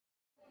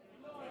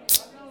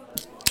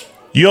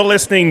You're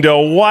listening to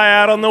Way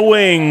Out on the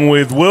Wing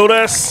with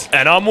Wilders.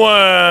 And I'm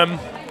Worm.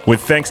 With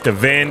thanks to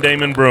Van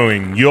Diemen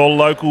Brewing, your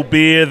local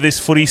beer this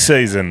footy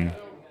season.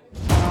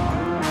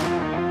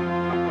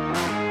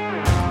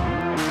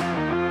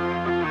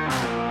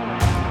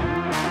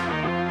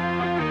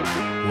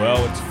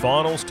 Well, it's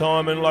finals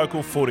time in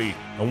local footy,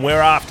 and we're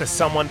after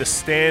someone to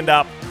stand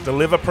up,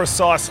 deliver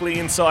precisely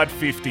inside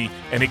 50,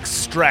 and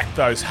extract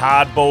those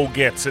hard ball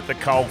gets at the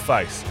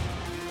coalface.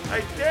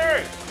 Hey,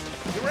 Derek,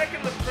 you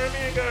reckon the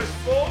Premier goes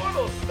forward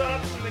or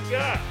starts in the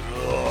gut?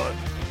 Oh,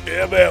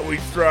 how about we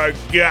throw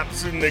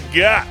guts in the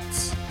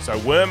guts? So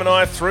Worm and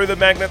I threw the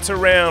magnets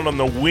around on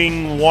the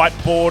wing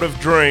whiteboard of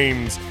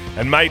dreams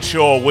and made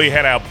sure we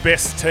had our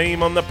best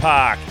team on the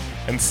park.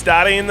 And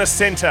starting in the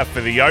centre for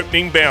the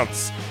opening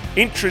bounce,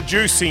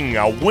 introducing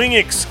a wing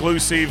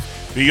exclusive,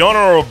 the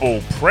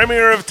Honourable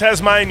Premier of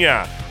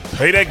Tasmania,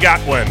 Peter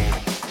Gutwein.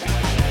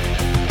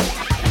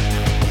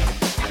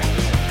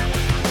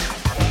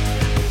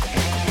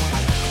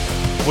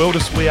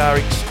 Wilders, we are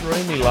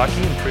extremely lucky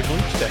and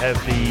privileged to have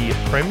the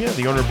Premier,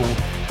 the Honourable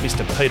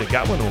Mr. Peter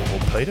Gutwein, or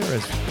Peter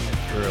as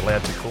we're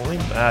allowed to call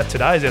him,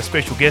 today is our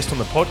special guest on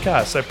the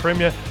podcast. So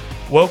Premier,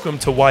 welcome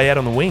to Way Out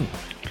on the Wing.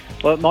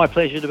 Well, my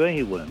pleasure to be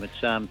here, Worm. It's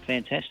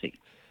fantastic.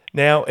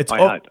 Now, it's... I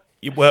hope.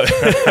 Well,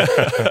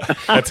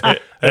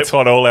 That's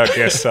what all our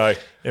guests say.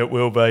 It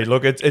will be.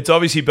 Look, it's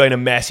obviously been a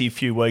massive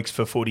few weeks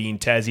for footy in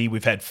Tassie.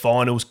 We've had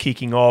finals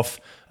kicking off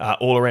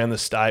all around the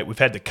state. We've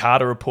had the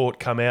Carter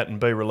report come out and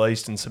be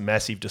released, and some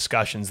massive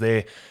discussions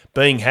there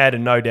being had,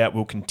 and no doubt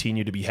will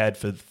continue to be had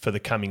for the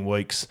coming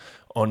weeks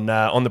on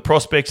the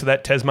prospects of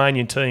that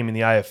Tasmanian team in the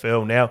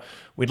AFL. Now,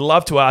 we'd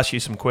love to ask you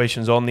some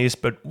questions on this,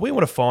 but we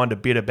want to find a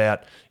bit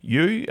about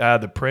you,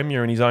 the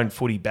Premier, and his own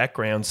footy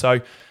background.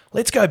 So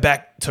let's go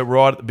back to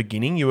right at the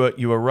beginning. You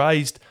were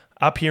raised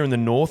up here in the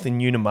north in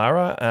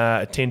Unamurra,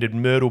 attended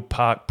Myrtle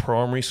Park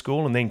Primary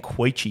School and then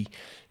Queechee.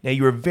 Now,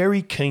 you're a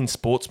very keen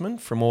sportsman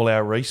from all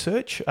our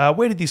research.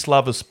 Where did this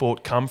love of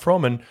sport come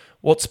from, and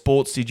what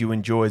sports did you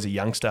enjoy as a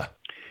youngster?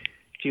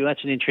 Gee,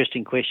 that's an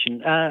interesting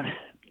question.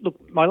 Look,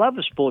 my love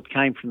of sport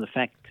came from the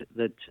fact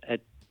that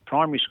at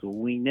primary school,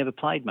 we never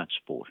played much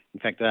sport. In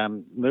fact,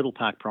 Myrtle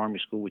Park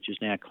Primary School, which is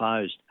now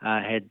closed,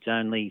 had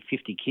only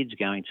 50 kids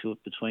going to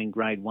it between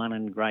grade 1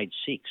 and grade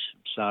 6.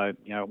 So,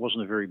 it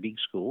wasn't a very big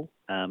school.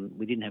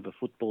 We didn't have a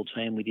football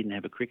team. We didn't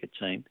have a cricket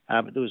team.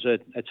 But there was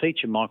a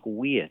teacher, Michael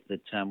Weir, that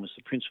was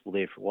the principal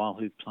there for a while,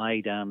 who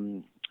played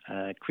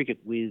cricket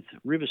with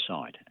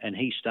Riverside. And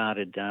he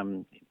started,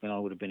 when I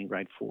would have been in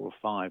grade 4 or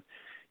 5,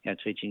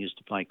 teaching us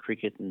to play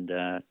cricket and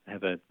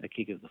have a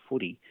kick of the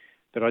footy.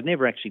 But I'd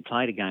never actually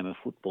played a game of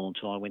football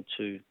until I went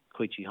to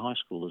Queechee High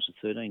School as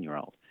a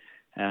 13-year-old.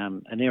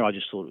 And there I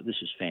just thought,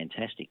 this is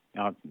fantastic.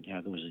 There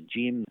was a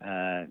gym,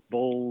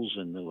 balls,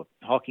 and there were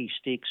hockey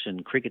sticks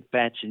and cricket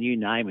bats, and you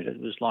name it. It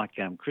was like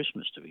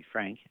Christmas, to be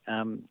frank.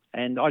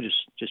 And I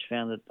just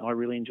found that I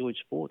really enjoyed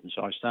sport. And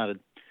so I started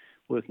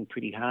working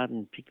pretty hard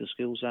and picked the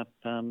skills up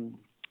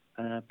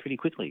pretty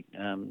quickly,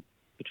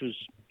 which was,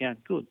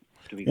 good.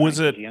 Was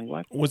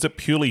it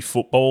purely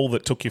football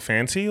that took your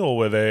fancy, or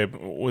were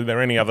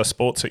there any other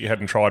sports that you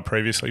hadn't tried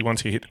previously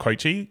once you hit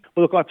Queechee?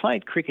 Well, look, I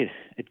played cricket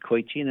at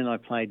Queechee, and then I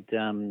played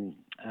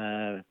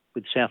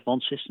with South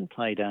Launceston,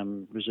 played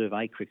Reserve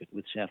A cricket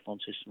with South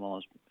Launceston while I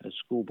was a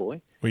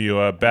schoolboy. Were you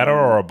a batter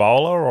or a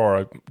bowler or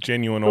a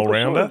genuine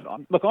all-rounder?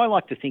 Look, I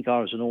like to think I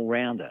was an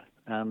all-rounder.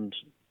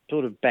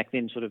 Sort of back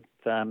then,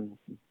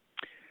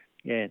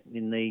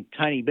 in the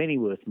Tony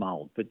Bennyworth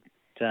mould, but,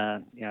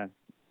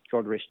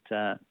 God rest...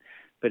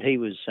 But he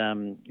was,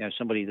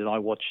 somebody that I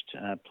watched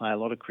play a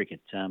lot of cricket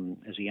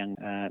as a young,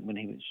 when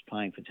he was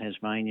playing for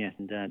Tasmania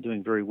and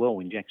doing very well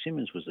when Jack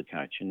Simmons was the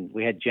coach. And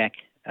we had Jack,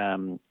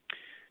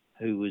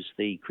 who was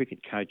the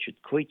cricket coach at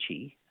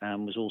Queechee,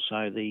 was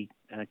also the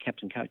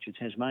captain coach of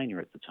Tasmania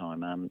at the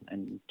time,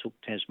 and took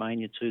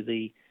Tasmania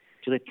to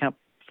that cup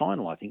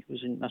final. I think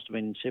it must have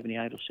been in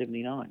 78 or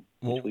 79,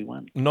 which we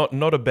won.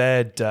 Not a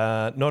bad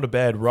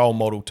role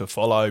model to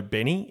follow,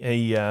 Benny.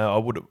 He, I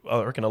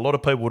reckon a lot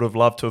of people would have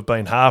loved to have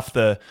been half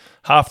the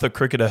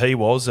cricketer he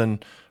was,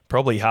 and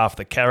probably half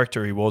the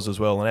character he was as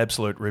well. An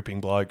absolute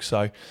ripping bloke.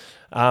 So,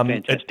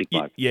 fantastic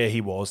bloke. Yeah, he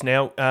was.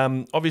 Now,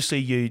 obviously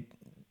you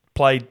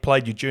played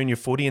your junior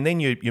footy, and then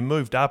you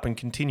moved up and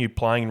continued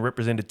playing and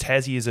represented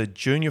Tassie as a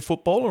junior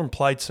footballer, and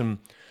played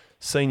some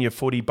senior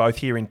footy both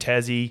here in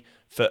Tassie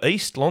for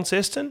East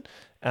Launceston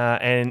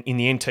and in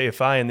the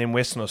NTFA, and then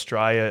Western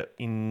Australia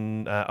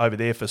in over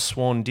there for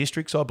Swan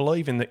Districts, I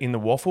believe, in the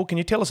WAFL. Can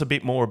you tell us a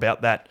bit more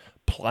about that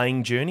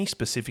playing journey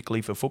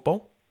specifically for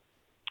football?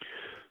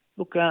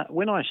 Look,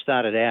 when I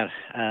started out,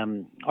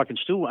 I can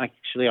still I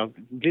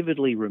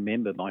vividly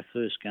remember my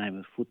first game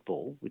of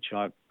football, which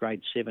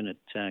grade 7 at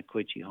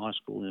Queechee High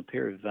School, in a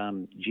pair of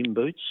gym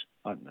boots.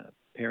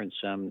 Parents,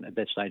 at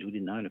that stage, we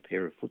didn't own a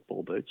pair of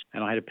football boots.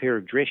 And I had a pair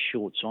of dress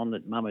shorts on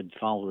that Mum had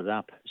folded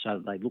up so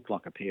that they looked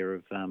like a pair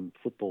of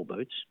football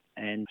boots.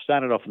 And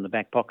started off in the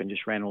back pocket and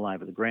just ran all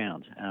over the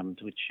ground,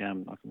 to which I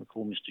can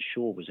recall Mr.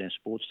 Shaw was our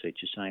sports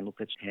teacher saying, look,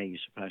 that's how you're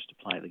supposed to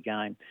play the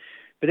game.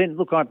 But then,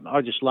 look,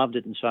 I just loved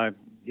it, and so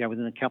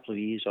within a couple of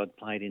years, I'd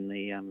played in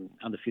the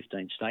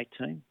under-15 state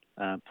team,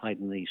 played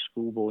in the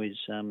schoolboys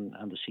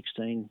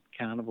under-16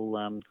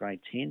 carnival grade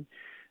 10,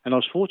 and I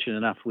was fortunate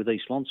enough with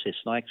East Launceston,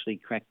 I actually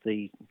cracked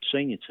the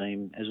senior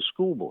team as a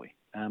schoolboy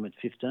at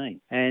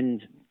 15,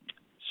 and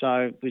so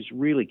I was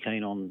really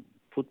keen on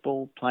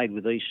football. Played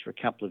with East for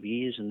a couple of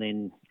years, and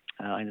then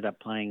I ended up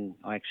playing.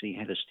 I actually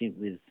had a stint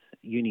with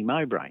Uni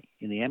Mowbray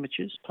in the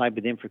amateurs. Played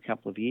with them for a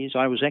couple of years.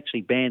 I was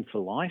actually banned for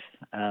life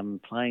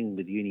playing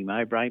with Uni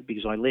Mowbray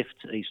because I left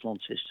East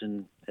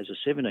Launceston as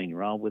a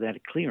 17-year-old without a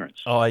clearance.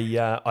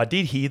 I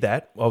did hear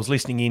that. I was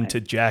listening in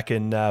to Jack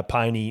and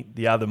Paney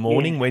the other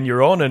morning when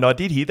you're on, and I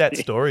did hear that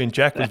story, and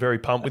Jack was very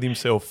pumped with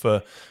himself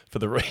for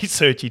the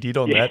research he did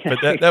on that. But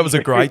that was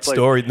a great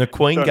story, and the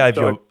Queen gave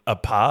you a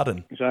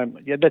pardon. So,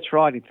 yeah, that's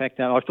right. In fact,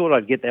 I thought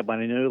I'd get that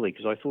one in early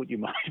because I thought you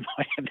might have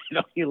that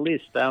on your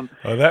list.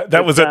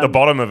 That was at the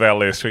bottom of our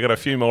list. We got a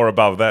few more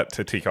above that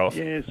to tick off.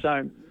 Yeah,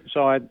 so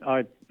I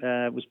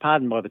was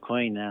pardoned by the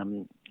Queen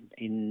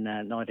in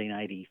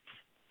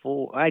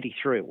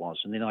 1983 it was,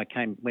 and then I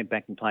went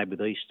back and played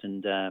with East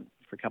and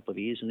for a couple of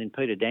years, and then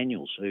Peter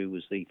Daniels, who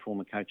was the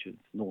former coach of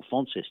North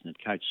Launceston, had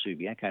coached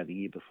Subiaco the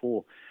year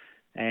before,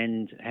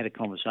 and had a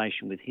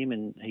conversation with him,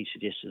 and he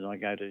suggested I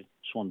go to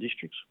Swan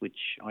Districts, which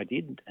I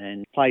did,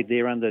 and played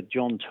there under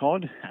John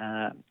Todd.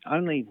 I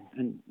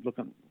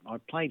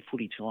played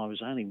footy till I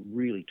was only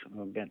really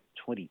about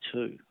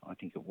 22, I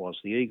think it was.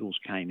 The Eagles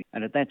came in,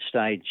 and at that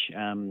stage,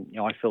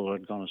 I felt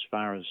I'd gone as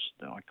far as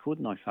I could,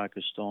 and I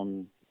focused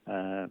on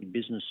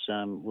business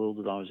world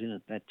that I was in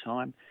at that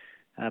time.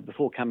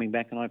 Before coming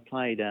back, and I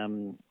played a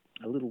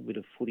little bit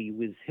of footy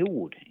with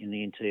Hillwood in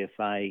the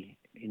NTFA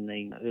in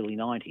the early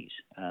 90s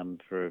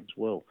as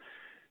well.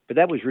 But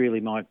that was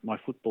really my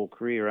football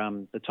career.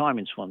 The time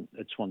at Swan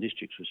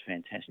Districts was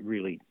fantastic.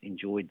 Really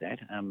enjoyed that,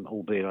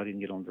 albeit I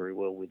didn't get on very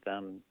well with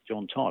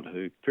John Todd,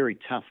 who very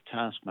tough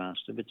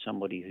taskmaster, but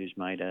somebody who's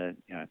made an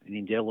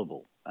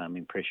indelible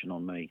impression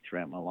on me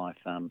throughout my life.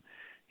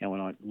 When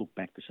I look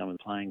back to some of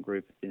the playing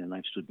group,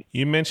 they've stood me.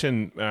 You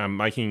mentioned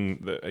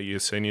making your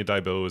senior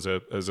debut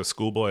as a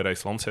schoolboy at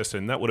East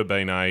Launceston. That would have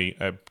been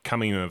a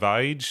coming of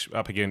age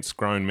up against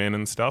grown men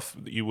and stuff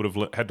that you would have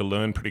had to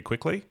learn pretty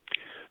quickly.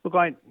 Look,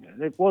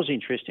 it was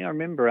interesting. I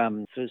remember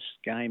first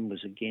game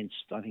was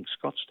against, I think,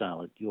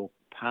 Scottsdale at York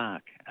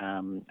Park.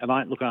 And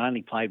I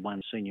only played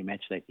one senior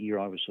match that year.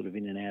 I was sort of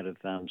in and out of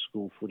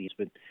school footies,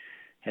 but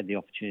had the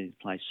opportunity to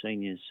play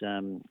seniors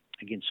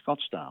against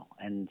Scottsdale.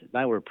 And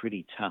they were a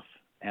pretty tough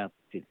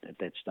outfit at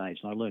that stage.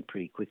 And I learned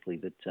pretty quickly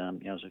that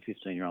as a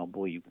 15-year-old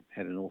boy, you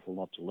had an awful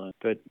lot to learn.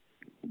 But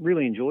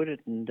really enjoyed it,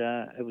 and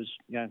it was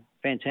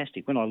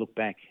fantastic. When I look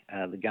back,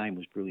 the game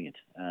was brilliant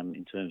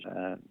in terms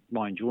of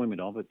my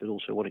enjoyment of it, but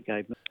also what it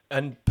gave me.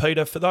 And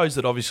Peter, for those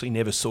that obviously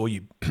never saw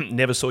you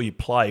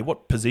play,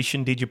 what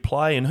position did you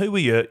play, and who were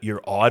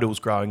your idols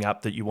growing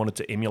up that you wanted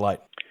to emulate?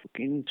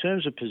 In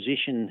terms of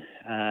position,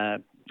 I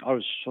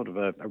was sort of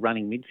a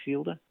running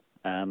midfielder.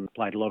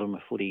 Played a lot of my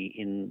footy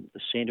in the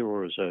centre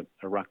or as a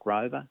ruck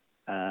rover.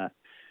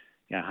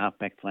 Half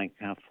back flank,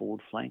 half forward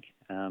flank.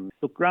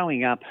 Look,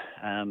 growing up,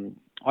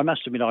 I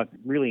must admit I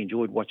really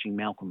enjoyed watching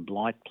Malcolm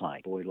Blight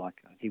play. Boy,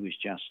 he was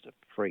just a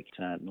freak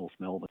at North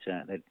Melbourne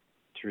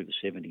through the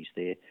 70s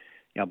there.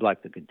 A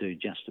bloke that could do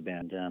just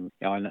about. I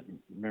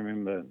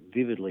remember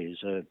vividly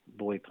as a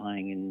boy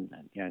playing in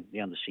the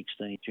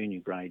under-16 junior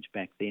grades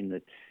back then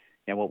that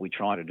what we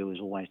try to do is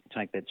always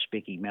take that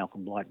specky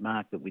Malcolm Blight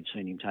mark that we'd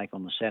seen him take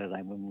on the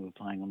Saturday when we were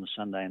playing on the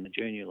Sunday in the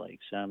junior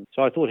leagues.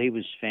 So I thought he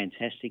was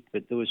fantastic,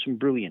 but there were some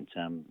brilliant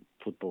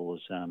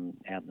footballers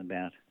out and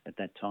about at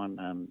that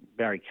time.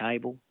 Barry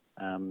Cable,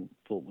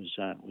 thought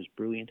was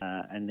brilliant,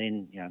 and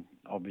then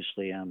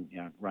obviously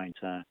Rain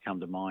come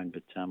to mind,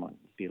 but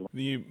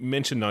you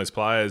mentioned those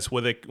players.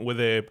 Were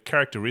there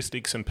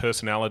characteristics and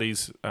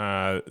personalities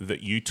that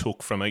you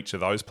took from each of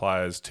those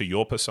players to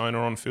your persona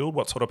on field?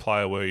 What sort of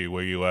player were you?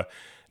 Were you a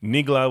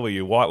niggler? Were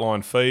you white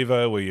line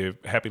fever? Were you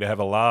happy to have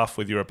a laugh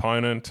with your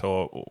opponent?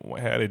 Or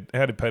how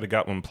did Peter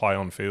Gutman play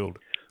on field?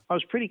 I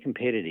was pretty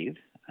competitive.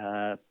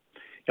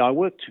 I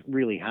worked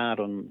really hard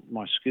on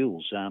my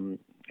skills.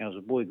 I was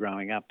a boy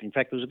growing up. In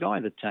fact, there was a guy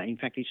that,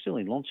 he's still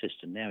in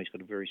Launceston now. He's got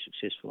a very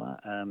successful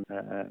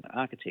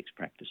architect's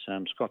practice,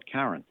 Scott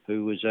Curran,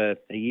 who was a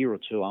year or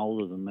two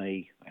older than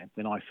me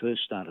when I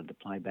first started to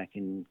play back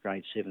in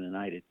grade 7 and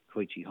 8 at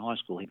Coetzee High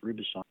School at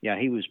Riverside.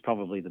 He was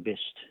probably the best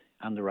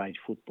underage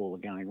footballer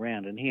going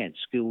round, and he had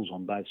skills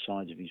on both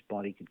sides of his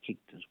body. He could kick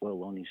as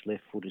well on his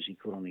left foot as he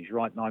could on his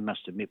right. And I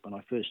must admit, when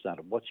I first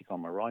started watching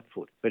on my right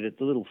foot, but at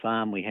the little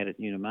farm we had at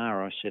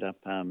Nunamara, I set up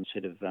a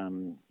set of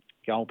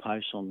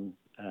goalposts on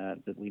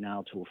that we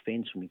nailed to a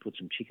fence, and we put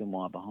some chicken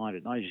wire behind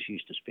it. And I just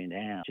used to spend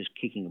hours just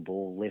kicking a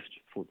ball, left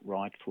foot,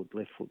 right foot,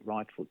 left foot,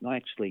 right foot. And I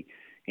actually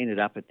ended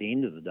up at the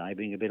end of the day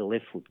being a better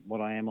left foot than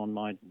what I am on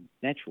my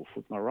natural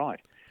foot, my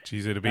right.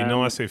 Geez, it'd be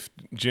nice if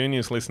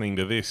juniors listening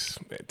to this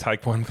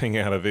take one thing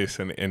out of this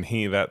and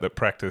hear that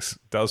practice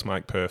does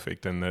make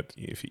perfect, and that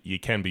if you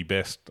can be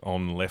best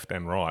on left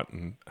and right,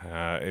 and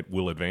it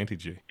will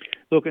advantage you.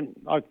 Look, and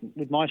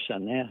with my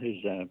son now,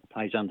 who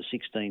plays under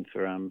 16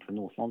 for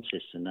North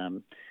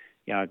Launceston,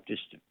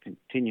 just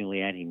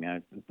continually at him.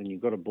 When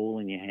you've got a ball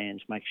in your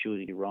hands, make sure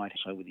that you're right,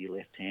 so with your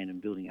left hand,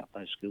 and building up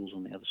those skills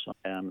on the other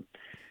side.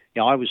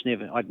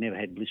 I'd never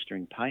had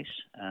blistering pace,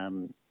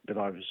 but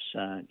I was,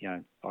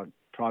 I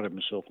prided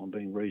myself on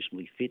being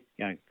reasonably fit.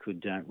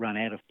 Could run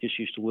out of. Just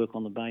used to work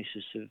on the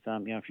basis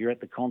of, if you're at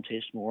the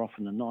contest more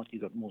often than not,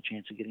 you've got more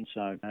chance of getting.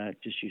 So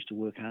just used to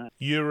work hard.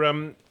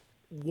 You're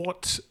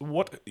what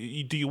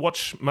do you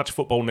watch much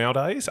football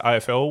nowadays?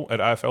 AFL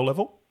at AFL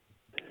level?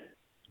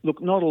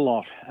 Look, not a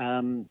lot.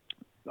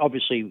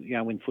 Obviously,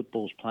 when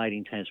football's played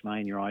in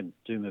Tasmania, I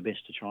do my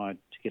best to try to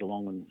get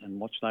along and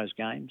watch those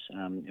games.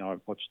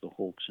 I've watched the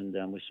Hawks and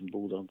Western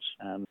Bulldogs.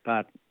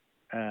 But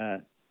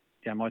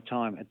my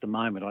time at the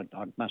moment,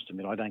 I must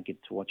admit, I don't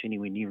get to watch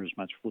anywhere near as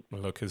much football.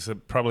 Well, look, as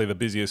probably the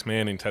busiest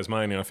man in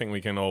Tasmania, I think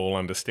we can all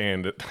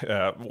understand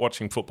that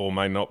watching football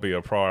may not be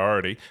a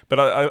priority. But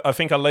I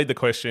think I lead the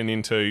question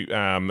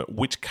into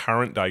which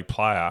current day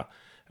player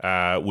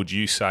would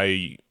you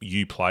say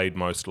you played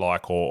most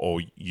like,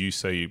 or you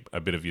see a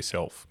bit of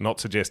yourself? Not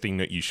suggesting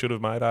that you should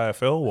have made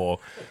AFL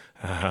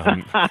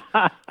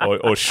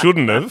or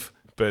shouldn't have,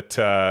 but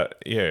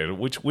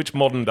which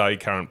modern day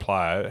current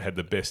player had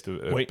the best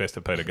of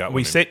Peter Gutwein?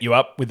 We set you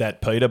up with that,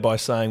 Peter, by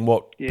saying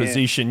what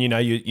position.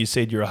 You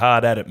said you're a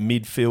hard at it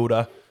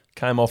midfielder.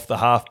 Came off the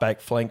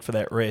half-back flank for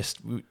that rest.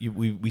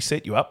 We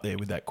set you up there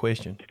with that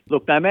question.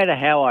 Look, no matter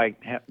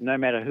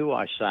who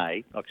I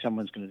say, like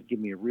someone's going to give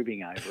me a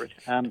ribbing over it.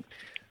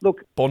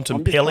 Look, Bontempelli.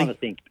 I'm just trying to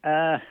think.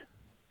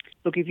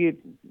 Look, if you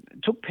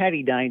took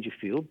Paddy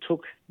Dangerfield,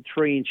 took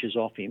 3 inches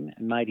off him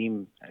and made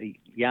him a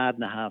yard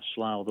and a half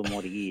slower than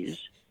what he is,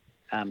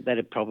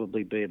 that'd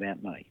probably be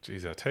about me.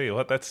 Jeez, I tell you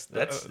what, that's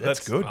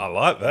good. I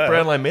like that.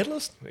 Brownlow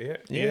medalist.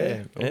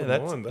 Yeah.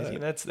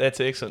 That's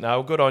excellent.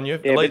 No, good on you.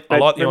 Yeah, I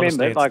like the honest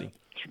remember, honesty.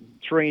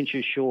 3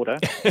 inches shorter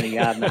and a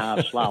yard and a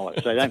half slower.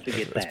 So don't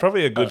forget that. It's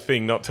probably a good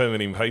thing not too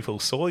many people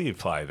saw you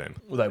play then.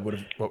 Well, they would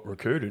have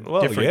recruited.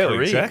 Well, different yeah,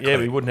 career. exactly. Yeah,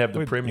 we wouldn't have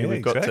the premier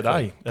we've got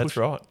today. That's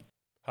right.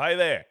 Hey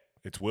there,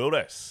 it's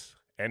Wilders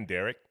and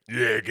Derek.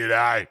 Yeah,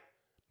 g'day.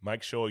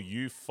 Make sure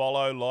you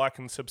follow, like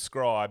and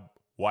subscribe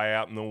Way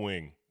Out in the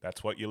Wing.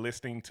 That's what you're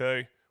listening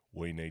to.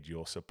 We need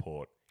your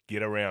support.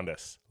 Get around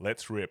us.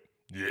 Let's rip.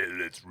 Yeah,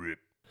 let's rip.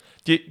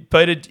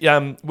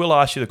 Peter, we'll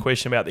ask you the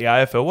question about the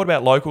AFL. What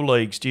about local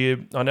leagues?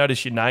 I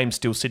notice your name's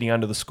still sitting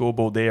under the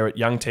scoreboard there at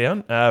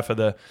Youngtown for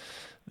the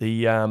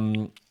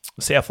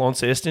South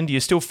Launceston. Do you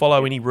still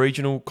follow any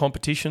regional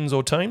competitions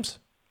or teams?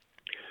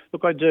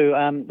 Look, I do.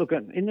 Look,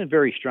 in a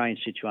very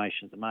strange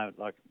situation at the moment.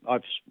 Like,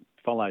 I've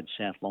followed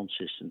South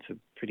Launceston for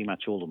pretty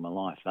much all of my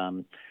life.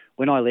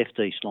 When I left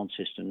East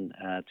Launceston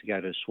to go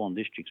to Swan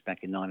Districts back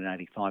in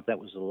 1985, that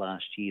was the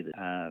last year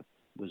that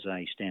was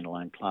a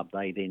standalone club.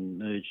 They then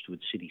merged with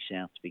City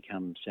South to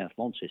become South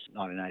Launceston in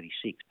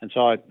 1986. And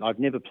so I've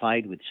never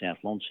played with South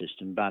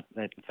Launceston, but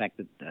the fact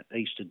that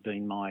East had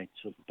been my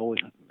sort of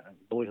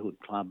boyhood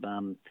club,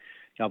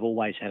 I've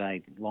always had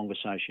a long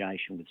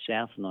association with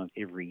South, and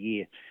every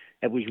year.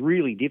 It was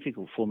really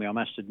difficult for me, I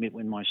must admit,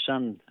 when my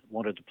son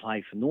wanted to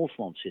play for North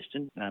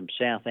Launceston,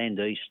 South and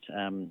East,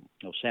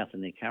 or South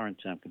in their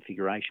current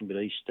configuration, but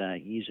East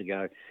years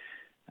ago,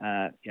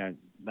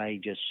 they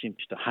just seemed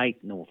to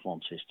hate North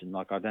Launceston.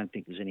 Like, I don't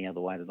think there's any other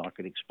way that I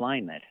could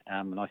explain that,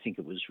 and I think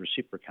it was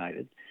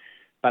reciprocated.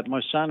 But my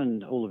son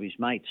and all of his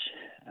mates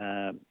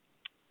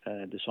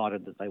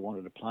decided that they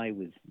wanted to play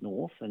with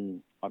North,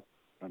 and I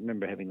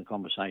remember having the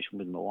conversation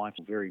with my wife.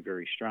 Very,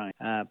 very strange.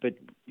 But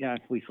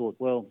we thought,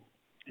 well,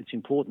 it's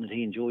important that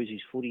he enjoys his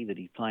footy, that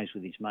he plays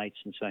with his mates,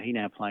 and so he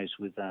now plays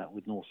with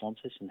North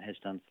Launceston and has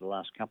done for the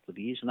last couple of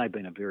years, and they've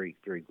been a very,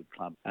 very good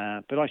club.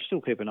 But I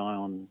still keep an eye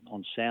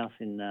on South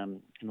in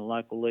the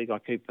local league. I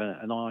keep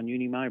an eye on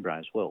Uni Mowbray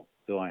as well,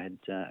 who I had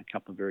a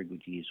couple of very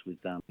good years with.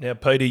 Now,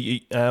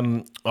 Peter,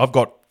 I've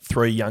got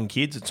 3 young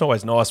kids. It's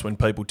always nice when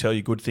people tell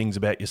you good things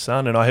about your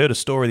son, and I heard a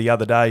story the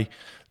other day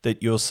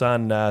that your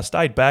son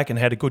stayed back and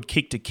had a good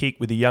kick-to-kick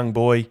with a young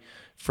boy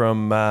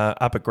from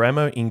Upper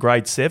Grammar in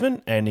grade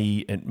 7, and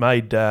it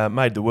made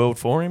the world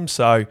for him.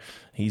 So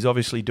he's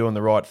obviously doing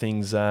the right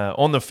things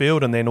on the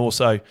field, and then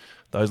also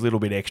those little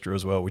bit extra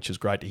as well, which is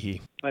great to hear.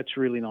 That's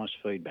really nice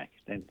feedback,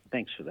 and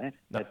thanks for that.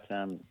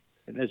 No.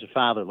 As a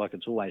father,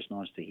 it's always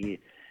nice to hear,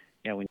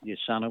 when your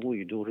son or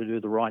your daughter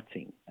do the right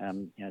thing.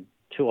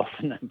 Too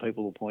often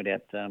people will point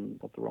out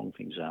what the wrong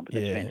things are, but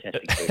that's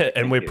fantastic.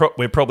 And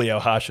we're probably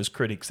our harshest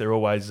critics. They're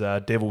always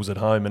devils at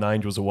home and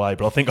angels away,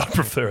 but I think I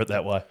prefer it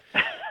that way.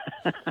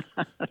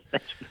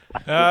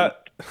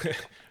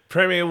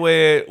 Premier,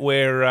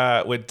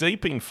 we're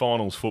deep in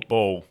finals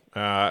football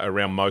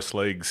around most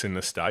leagues in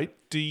the state.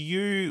 Were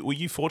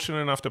you fortunate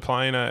enough to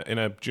play in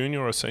a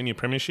junior or senior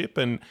premiership,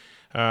 and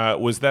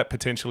was that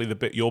potentially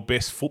your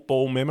best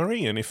football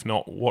memory? And if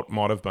not, what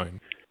might have been?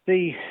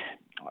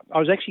 I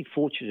was actually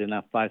fortunate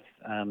enough both.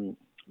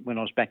 When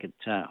I was back at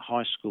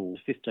high school,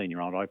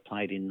 15-year-old, I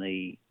played in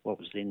what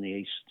was then the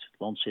East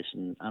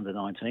Launceston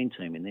under-19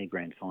 team in their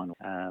grand final.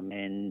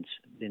 And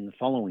then the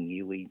following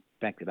year, we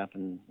backed it up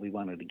and we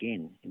won it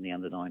again in the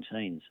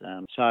under-19s.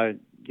 So,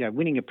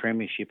 winning a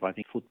premiership, I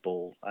think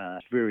football,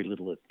 very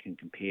little that can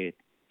compare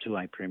to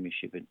a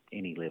premiership at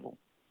any level.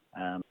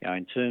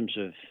 In terms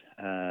of,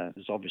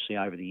 there's obviously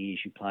over the years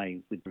you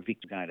play with the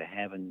Victor going to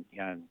have and,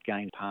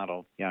 gain part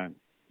of,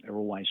 are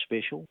always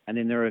special. And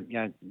then there are,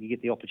 you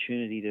get the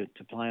opportunity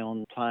to play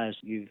on players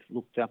you've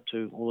looked up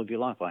to all of your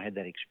life. I had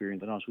that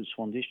experience when I was with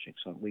Swan District.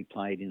 So we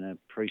played in a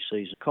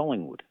pre-season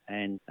Collingwood,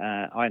 and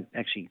I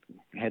actually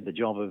had the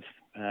job of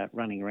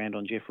running around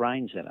on Jeff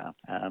Rains that up.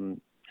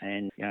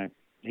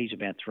 He's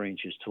about 3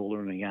 inches taller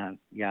and a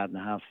yard and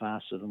a half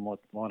faster than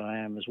what I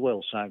am as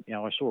well. So,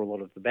 I saw a lot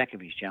of the back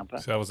of his jumper.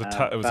 So it was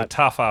a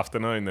tough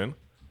afternoon then.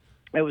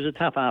 It was a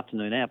tough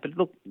afternoon out. But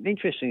look,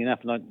 interesting enough,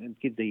 and I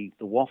give the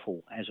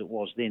waffle as it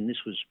was then. This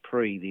was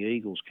pre the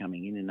Eagles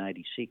coming in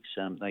 86.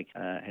 They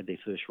had their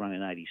first run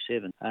in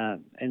 87.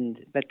 And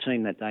that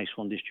team that day,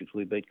 Swan District,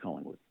 we beat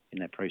Collingwood in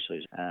that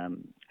pre-season.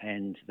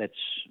 And that's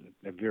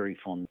a very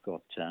fond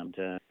got.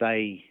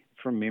 They,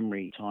 from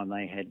memory time,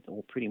 they had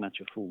pretty much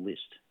a full list.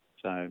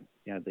 So,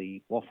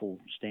 the waffle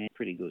stand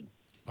pretty good.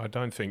 I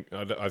think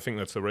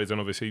that's the reason.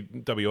 Obviously,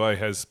 WA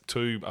has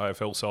 2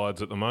 AFL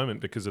sides at the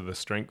moment because of the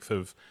strength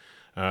of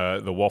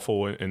the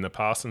waffle in the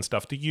past and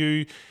stuff. Do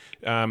you,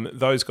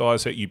 those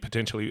guys that you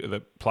potentially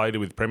that played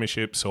with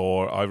premierships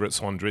or over at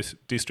Swan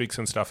Districts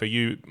and stuff, are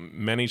you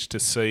managed to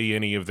see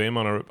any of them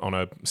on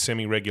a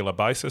semi-regular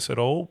basis at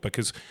all?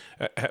 Because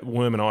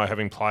Worm and I,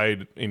 having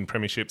played in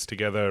premierships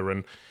together,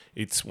 and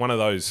it's one of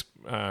those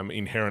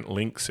inherent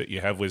links that you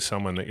have with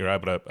someone that you're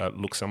able to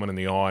look someone in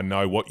the eye and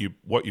know what you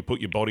put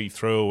your body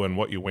through and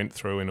what you went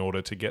through in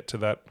order to get to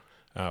that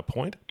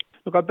point.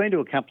 Look, I've been to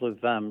a couple of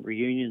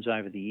reunions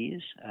over the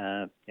years.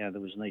 There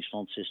was an East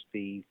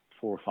Launceston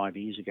 4 or 5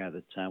 years ago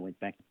that went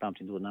back and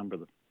bumped into a number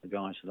of the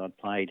guys that I'd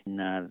played in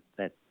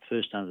that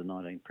first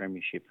under-19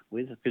 premiership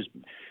with. Because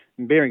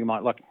bearing in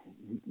mind,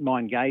 my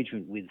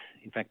engagement with,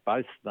 in fact,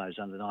 both those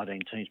under-19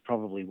 teams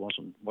probably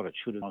wasn't what it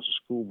should have. I was a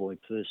schoolboy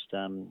first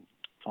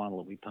final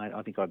that we played.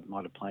 I think I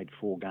might have played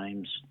 4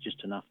 games,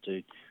 just enough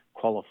to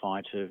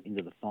qualify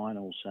into the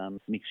finals,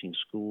 mixing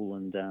school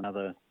and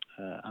other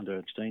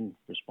under-16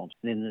 response.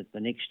 And then the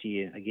next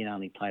year, again,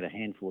 only played a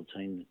handful of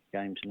team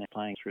games and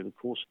playing through the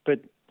course. But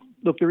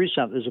look,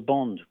 there's a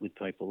bond with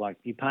people. Like,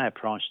 you pay a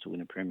price to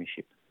win a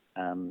premiership.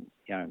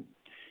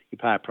 You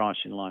pay a price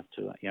in life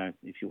to,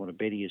 if you want to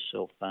better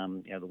yourself,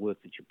 the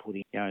work that you put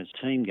in. As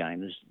a team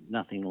game, there's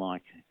nothing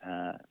like,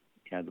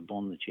 the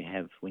bond that you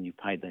have when you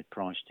paid that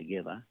price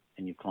together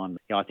and you climb.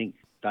 I think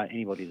that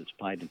anybody that's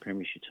played in a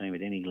premiership team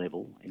at any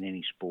level, in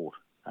any sport,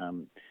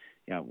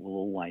 will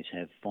always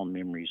have fond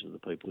memories of the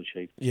people who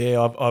achieved.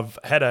 Yeah, I've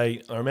had I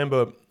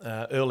remember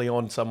early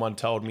on someone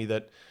told me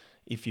that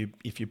if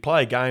you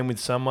play a game with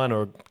someone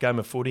or a game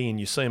of footy and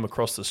you see them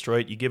across the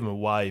street, you give them a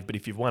wave. But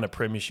if you've won a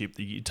premiership,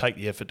 you take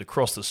the effort to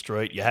cross the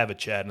street, you have a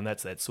chat, and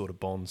that's that sort of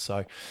bond.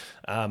 So,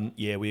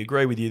 we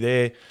agree with you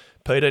there,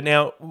 Peter.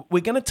 Now,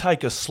 we're going to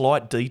take a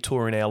slight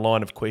detour in our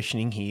line of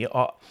questioning here.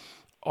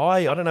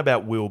 I don't know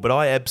about Will, but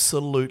I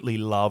absolutely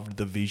loved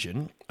the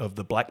vision of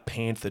the Black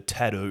Panther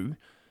tattoo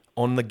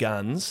on the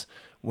guns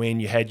when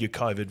you had your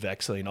COVID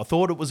vaccine. I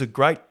thought it was a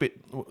great bit,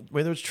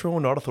 whether it's true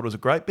or not, I thought it was a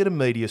great bit of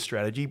media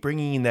strategy,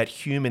 bringing in that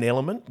human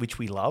element, which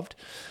we loved.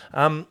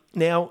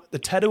 Now, the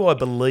tattoo, I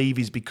believe,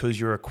 is because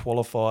you're a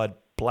qualified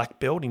black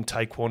belt in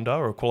Taekwondo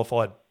or a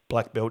qualified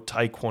black belt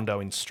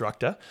Taekwondo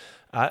instructor.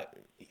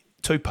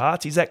 2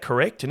 parts, is that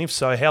correct? And if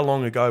so, how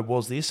long ago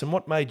was this, and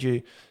what made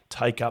you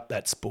take up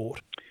that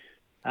sport?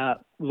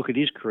 Look, it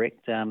is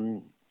correct.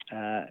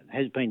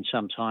 Has been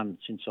some time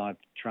since I've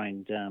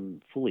trained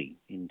fully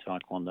in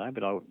Taekwondo,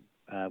 but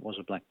I was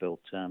a black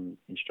belt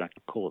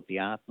instructor. Call it the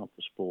art, not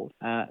the sport.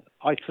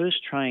 I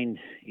first trained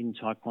in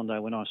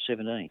Taekwondo when I was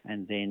 17,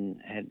 and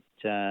then had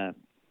I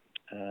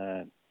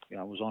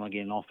was on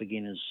again, off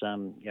again as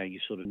you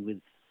sort of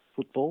with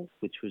football,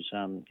 which was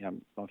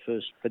my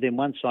first. But then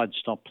once I'd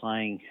stopped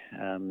playing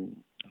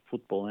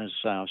football, and as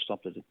I say, I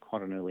stopped at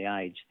quite an early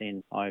age.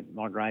 Then I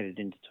migrated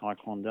into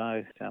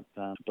Taekwondo, up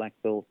black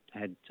belt,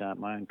 had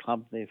my own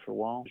club there for a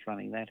while, was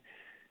running that.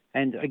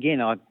 And again,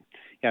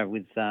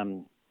 with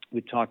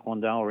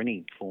Taekwondo or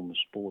any form of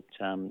sport,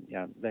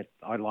 that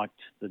I liked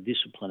the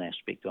discipline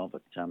aspect of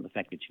it, the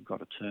fact that you've got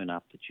to turn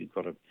up, that you've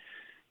got to,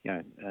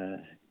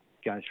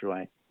 go through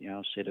a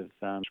set of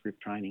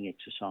script training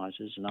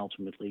exercises, and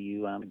ultimately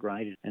you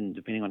graded, and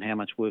depending on how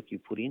much work you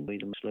put in, be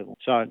the next level.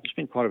 So I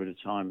spent quite a bit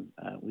of time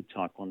with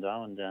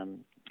Taekwondo,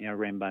 and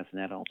ran both an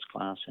adults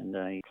class and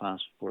a class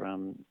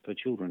for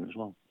children as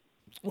well.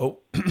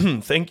 Well,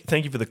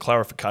 thank you for the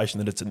clarification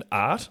that it's an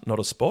art, not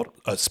a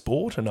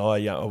sport, and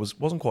I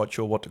wasn't quite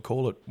sure what to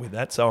call it with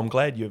that. So I'm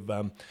glad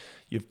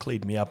you've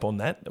cleared me up on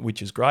that,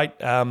 which is great.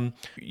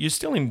 You're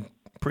still in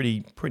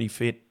pretty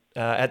fit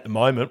at the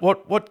moment.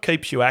 What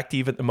keeps you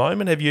active at the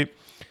moment? Have you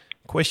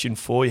question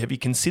for you. Have you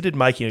considered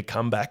making a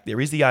comeback?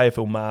 There is the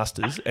AFL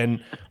Masters,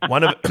 and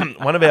one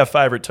of our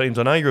favourite teams.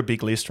 I know you're a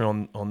big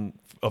listener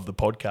of the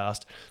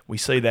podcast. We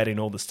see that in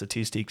all the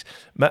statistics.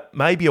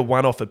 Maybe a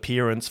one-off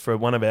appearance for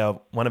one of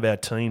our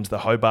teams, the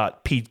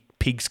Hobart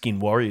Pigskin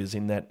Warriors,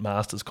 in that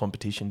Masters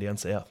competition down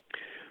south.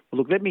 Well,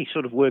 look, let me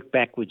sort of work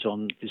backwards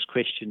on this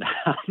question.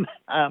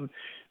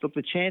 Look,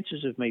 the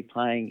chances of me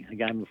playing a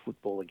game of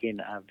football again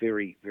are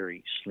very,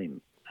 very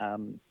slim.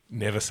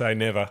 Never say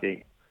never. Yeah.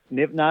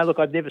 No, look,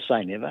 I'd never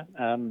say never,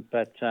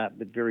 but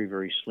very,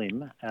 very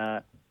slim.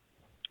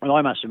 And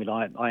I must admit,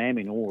 I am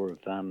in awe of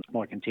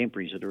my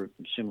contemporaries that are of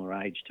similar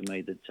age to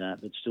me that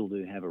still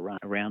do have a run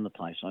around the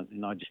place,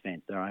 and I just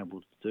find they're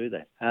able to do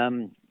that.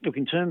 Look,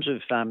 in terms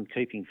of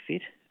keeping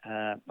fit,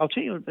 I'll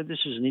tell you, this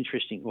is an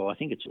interesting. Well, I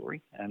think it's a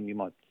story. You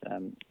might.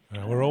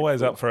 We're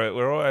always up for it.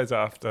 We're always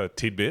after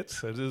tidbits.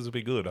 So this will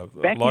be good.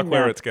 I like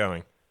where it's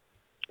going.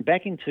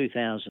 Back in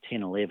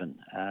 2010-11,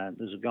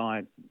 there's a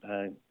guy,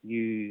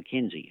 Hugh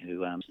Kenzie, who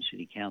was the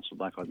city council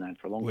bloke I've known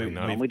for a long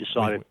time. We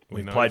decided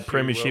we played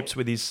premierships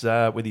with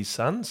his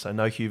son, so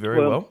know Hugh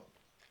very well.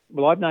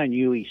 Well, I've known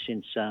Hughie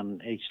since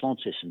East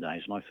Launceston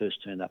days when I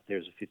first turned up there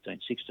as a 15,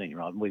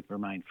 16-year-old, and we've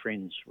remained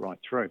friends right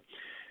through.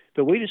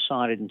 But we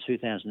decided in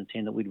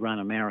 2010 that we'd run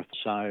a marathon.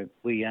 So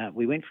we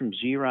went from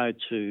zero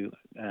to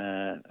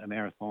a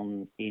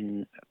marathon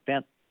in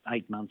about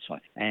 8 months, I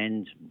think.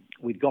 And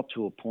we'd got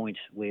to a point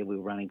where we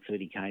were running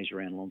 30 Ks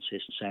around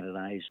Launceston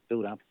Saturdays,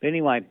 build up. But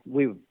anyway,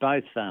 we were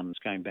both,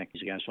 going back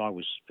years ago, so I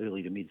was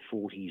early to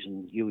mid-40s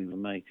and Hughie with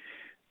me.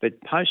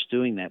 But post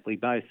doing that, we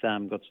both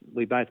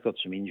got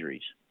some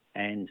injuries.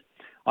 And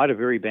I had a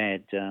very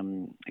bad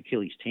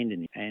Achilles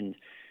tendon. And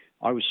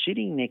I was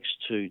sitting next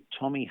to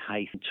Tommy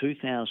Haith in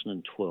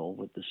 2012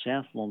 at the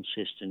South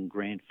Launceston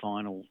Grand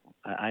Final,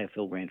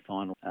 AFL Grand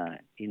Final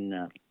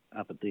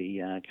up at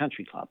the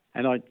country club.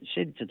 And I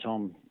said to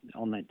Tom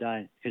on that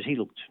day, because he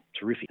looked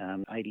terrific,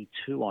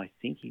 82, I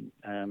think.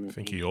 I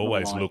think he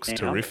always looks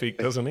terrific,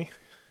 doesn't he?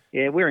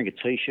 Yeah, wearing a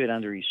T-shirt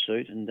under his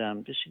suit, and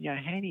just said,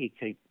 how do you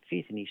keep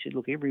fit? And he said,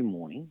 look, every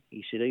morning,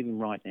 he said, even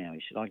right now,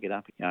 he said, I get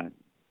up,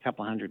 a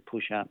couple of hundred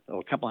push-ups, or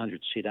a couple of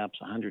hundred sit-ups,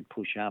 100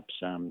 push-ups,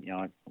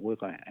 I work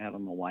out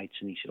on my weights,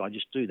 and he said, I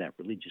just do that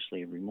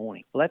religiously every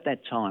morning. Well, at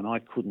that time, I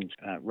couldn't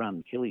run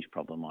the Achilles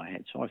problem I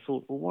had, so I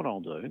thought, well, what I'll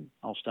do,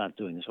 I'll start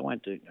doing this. I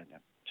won't do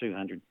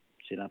 200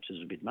 sit-ups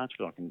is a bit much,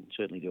 but I can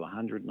certainly do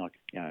 100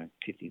 and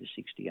 50 to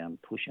 60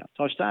 push-ups.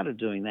 So I started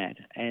doing that,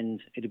 and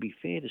it'd be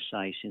fair to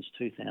say since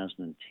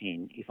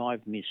 2010, if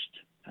I've missed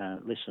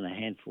less than a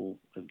handful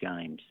of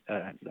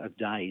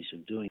days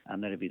of doing,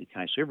 that'd be the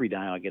case. So every day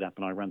I get up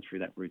and I run through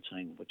that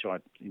routine, which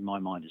in my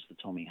mind is the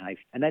Tommy Haith,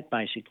 and that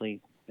basically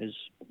is,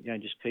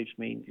 just keeps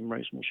me in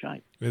reasonable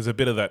shape. There's a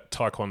bit of that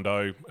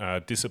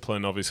Taekwondo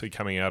discipline, obviously,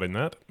 coming out in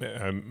that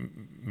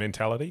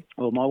mentality.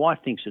 Well, my wife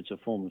thinks it's a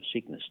form of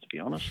sickness, to be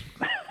honest.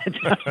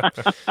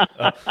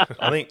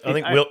 I think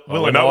Will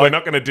we're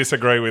not going to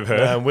disagree with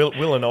her.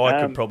 Will and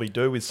I could probably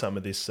do with some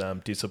of this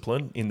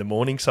discipline in the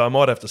morning, so I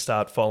might have to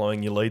start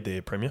following your lead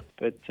there, Premier.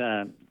 But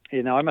I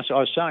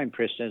was so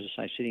impressed, as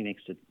I say, sitting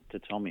next to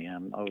Tommy.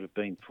 I would have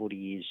been 40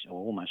 years or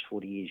almost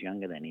 40 years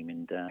younger than him,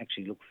 and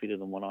actually look fitter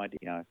than what I did.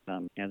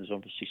 There's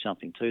obviously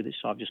something to this,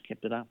 so I've just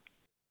kept it up.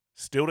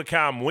 Still to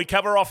come, we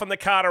cover off on the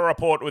Carter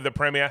Report with the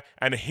Premier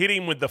and hit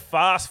him with the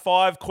fast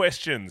 5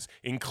 questions,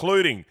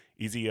 including,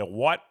 is he a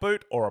white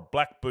boot or a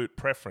black boot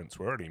preference?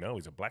 We already know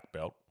he's a black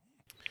belt.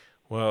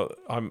 Well,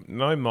 I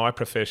know my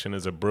profession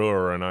as a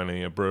brewer and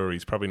owning a brewery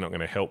is probably not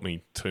going to help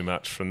me too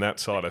much from that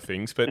side of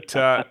things. But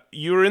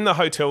you were in the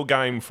hotel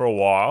game for a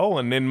while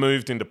and then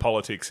moved into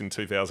politics in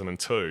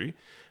 2002.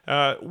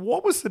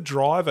 What was the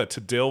driver to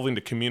delve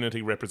into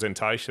community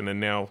representation and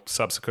now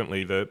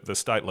subsequently the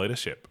state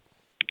leadership?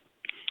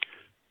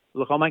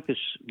 Look, I'll make this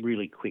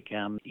really quick.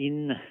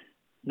 In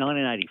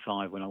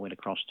 1985, when I went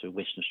across to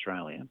Western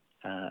Australia,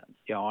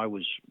 I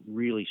was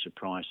really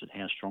surprised at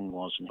how strong it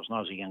was. And I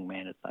was a young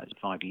man at those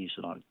 5 years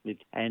that I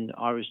lived. And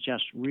I was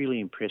just really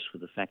impressed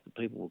with the fact that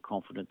people were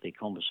confident. Their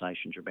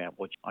conversations were about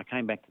I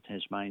came back to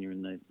Tasmania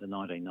in the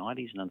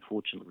 1990s, and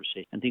unfortunately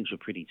recession, and things were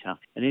pretty tough.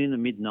 And then in the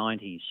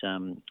mid-90s,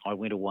 I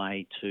went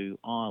away to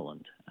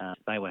Ireland.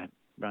 They were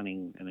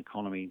running an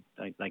economy,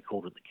 they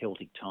called it the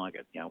Celtic Tiger.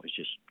 It was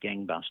just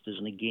gangbusters.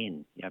 And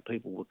again,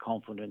 people were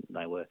confident,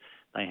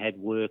 they had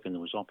work, and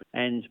there was opportunity.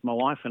 And my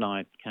wife and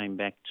I came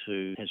back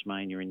to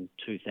Tasmania in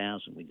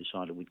 2000. We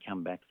decided we'd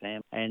come back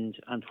family. And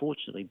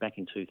unfortunately, back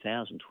in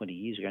 2000, 20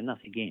 years ago,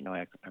 nothing again.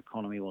 Our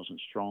economy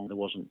wasn't strong. There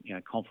wasn't,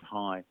 confidence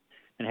high.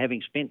 And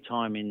having spent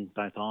time in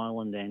both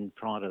Ireland and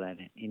prior to that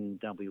in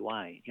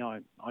WA,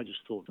 I just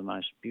thought the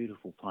most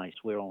beautiful place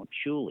where I went,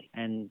 surely.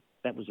 And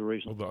that was the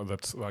reason. Well,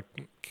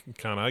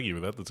 can't argue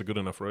with that. That's a good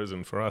enough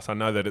reason for us. I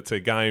know that it's a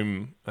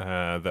game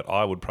that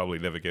I would probably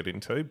never get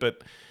into,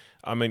 but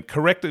I mean,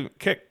 correct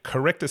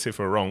us if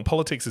we're wrong.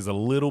 Politics is a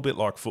little bit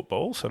like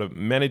football, sort of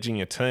managing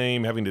a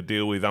team, having to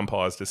deal with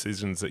umpires'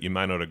 decisions that you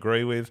may not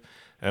agree with,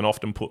 and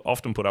often put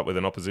up with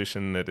an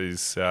opposition that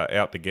is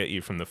out to get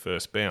you from the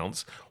first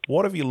bounce.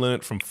 What have you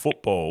learnt from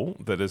football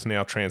that is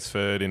now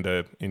transferred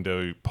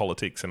into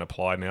politics and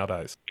applied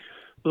nowadays?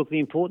 Look, the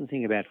important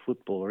thing about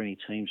football or any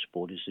team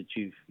sport is that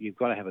you've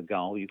got to have a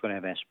goal, you've got to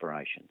have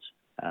aspirations.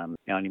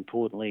 And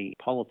importantly,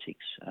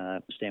 politics,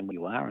 understand where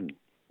you are and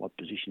what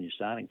position you're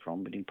starting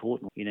from, but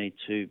importantly, you need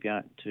to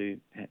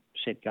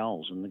set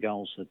goals, and the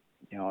goals that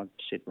I've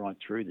set right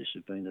through this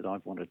have been that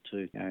I've wanted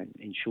to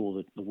ensure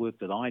that the work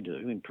that I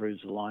do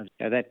improves the lives.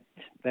 That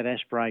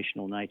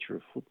aspirational nature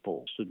of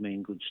football stood me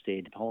in good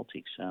stead in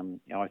politics.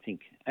 I think,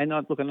 and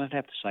I'd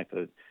have to say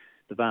for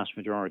the vast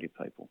majority of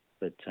people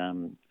that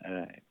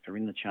are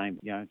in the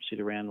chamber, sit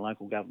around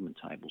local government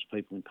tables,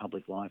 people in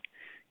public life,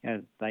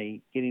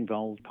 they get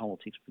involved in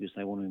politics because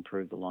they want to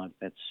improve the life.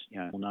 That's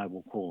a more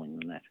noble calling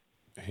than that.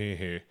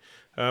 Here.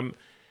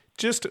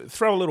 Just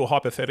throw a little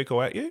hypothetical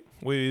at you.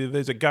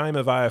 There's a game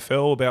of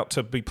AFL about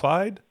to be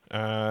played.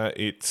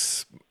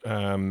 It's,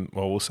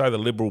 we'll say the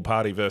Liberal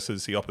Party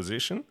versus the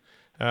opposition.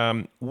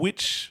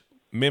 Which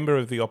member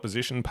of the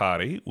opposition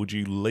party would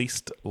you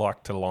least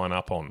like to line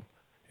up on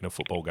in a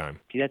football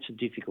game? That's a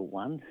difficult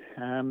one.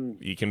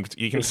 You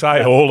can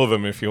say all of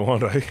them if you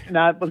want to.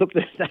 No, but look,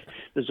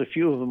 there's a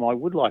few of them I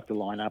would like to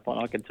line up on,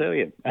 I can tell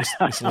you.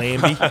 Miss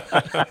Lambie.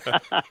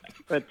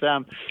 But...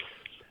 no,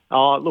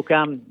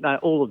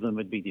 all of them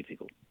would be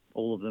difficult.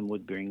 All of them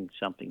would bring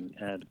something.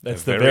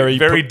 That's the very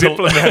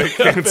diplomatic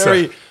answer.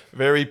 Very,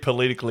 very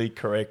politically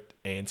correct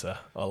answer.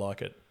 I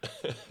like it.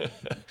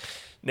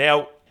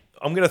 Now,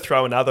 I'm going to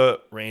throw another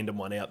random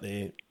one out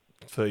there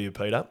for you,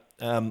 Peter.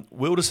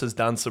 Wilders has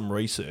done some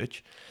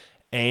research,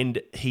 and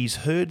he's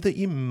heard that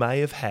you may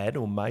have had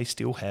or may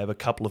still have a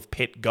couple of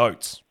pet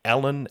goats,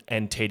 Alan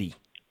and Teddy.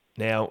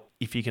 Now,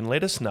 if you can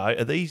let us know,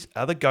 are these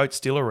other goats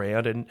still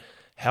around, and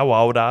how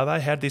old are they?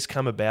 How did this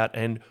come about?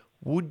 And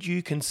would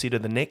you consider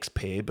the next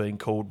pair being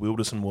called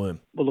Wilders and Worm?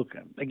 Well, look,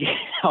 again,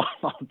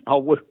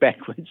 I'll work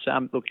backwards.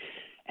 Look,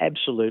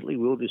 absolutely,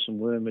 Wilders and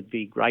Worm would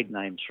be great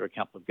names for a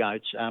couple of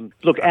goats.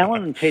 Look,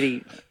 Alan and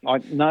Teddy, I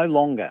no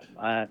longer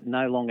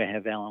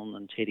have Alan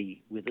and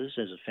Teddy with us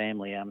as a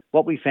family.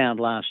 What we found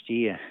last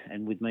year,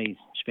 and with me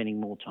spending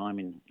more time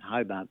in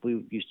Hobart,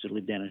 we used to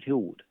live down at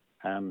Hillwood,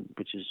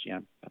 which is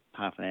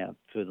half an hour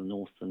further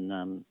north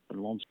than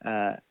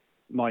Lonsdale.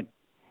 My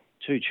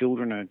two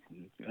children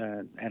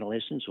are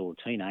adolescents or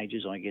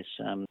teenagers, I guess,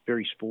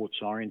 very sports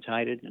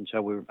orientated, and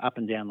so we're up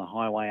and down the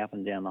highway.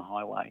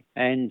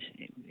 And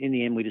in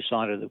the end, we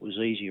decided it was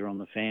easier on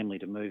the family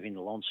to move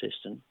into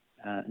Launceston,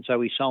 and so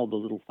we sold the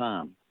little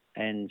farm.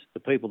 And the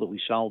people that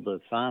we sold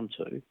the farm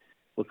to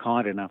were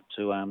kind enough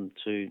to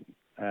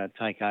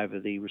take over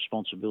the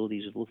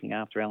responsibilities of looking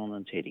after Alan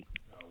and Teddy.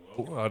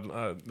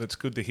 That's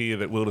good to hear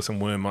that Wilders and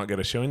Worm might get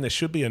a showing. There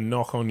should be a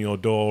knock on your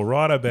door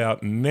right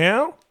about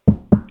now.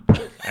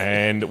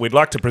 And we'd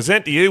like to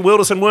present to you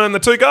Wilders and Worm, the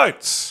two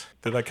goats.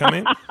 Did they come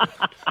in?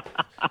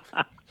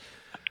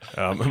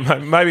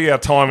 Maybe our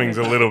timing's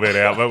a little bit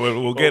out, but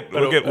we'll get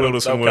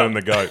Wilders and Worm,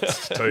 the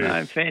goats, too.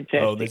 No,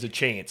 fantastic. Oh, there's a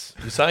chance.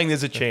 You're saying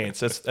there's a chance.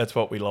 That's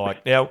what we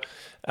like. Now,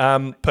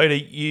 Peter,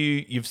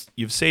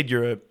 you've said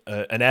you're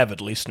an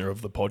avid listener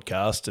of the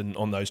podcast, and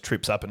on those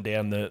trips up and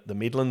down the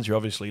Midlands, you're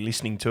obviously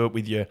listening to it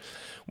with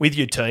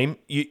your team.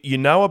 You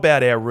know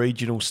about our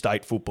regional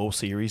state football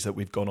series that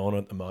we've got on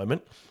at the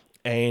moment.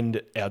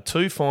 And our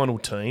two final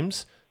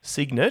teams,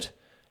 Cygnet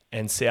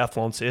and South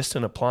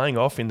Launceston, are playing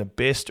off in the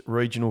best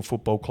regional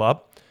football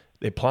club.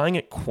 They're playing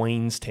at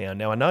Queenstown.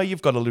 Now, I know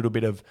you've got a little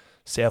bit of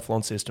South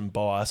Launceston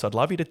bias. I'd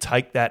love you to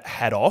take that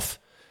hat off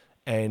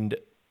and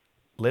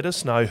let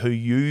us know who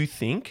you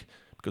think,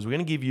 because we're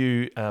going to give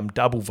you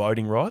double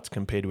voting rights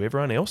compared to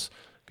everyone else.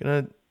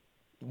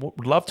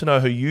 Would love to know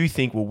who you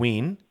think will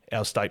win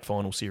our state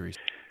final series.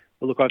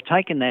 Well, look, I've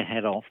taken that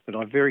hat off, but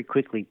I very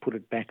quickly put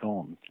it back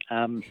on.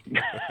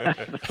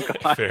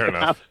 Fair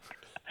enough.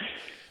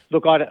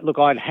 I'd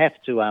have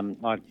to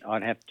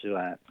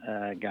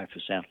go for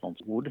South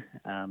Launceston Wood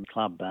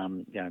club.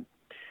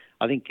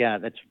 I think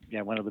that's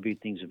one of the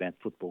big things about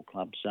football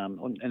clubs,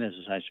 and as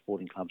I say,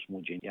 sporting clubs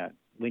more generally.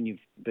 When you've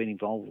been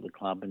involved with the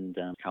club and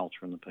culture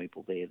and the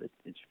people there, that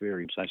it's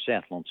very so.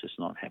 South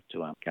Launceston, I'd have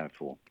to go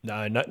for.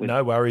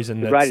 No worries,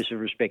 and the greatest of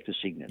respect to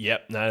Cygnet.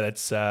 Yep, no,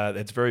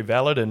 that's very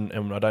valid, and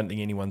I don't think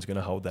anyone's going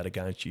to hold that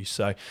against you.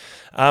 So,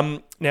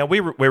 now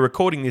we're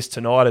recording this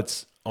tonight.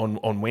 It's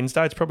on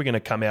Wednesday. It's probably going to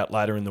come out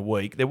later in the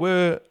week. There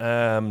were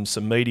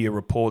some media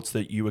reports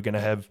that you were going to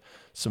have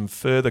some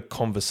further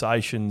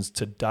conversations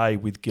today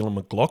with Gillon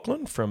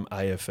McLachlan from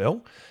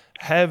AFL.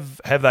 Have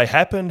they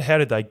happened? How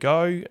did they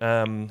go?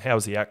 How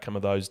was the outcome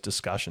of those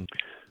discussions?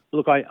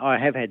 Look, I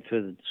have had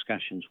further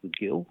discussions with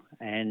Gil,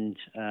 and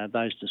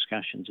those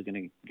discussions are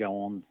going to go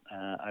on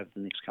over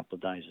the next couple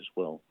of days as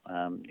well.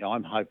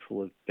 I'm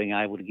hopeful of being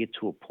able to get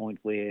to a point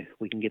where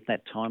we can get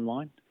that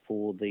timeline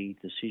for the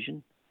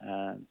decision.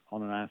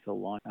 on an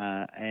AFL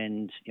line.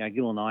 And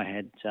Gil and I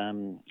had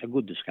a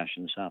good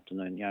discussion this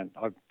afternoon.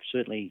 I've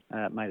certainly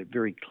made it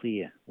very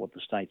clear what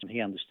the state's, and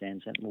he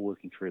understands that, and we're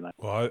working through that.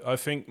 Well, I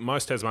think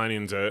most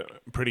Tasmanians are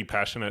pretty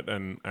passionate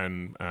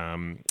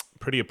and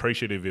pretty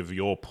appreciative of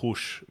your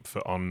push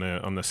on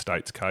the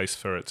state's case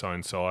for its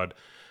own side.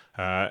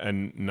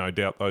 And no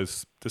doubt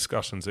those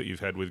discussions that you've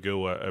had with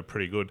Gil are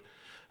pretty good.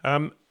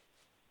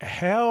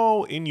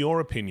 How, in your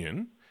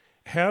opinion,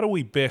 how do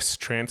we best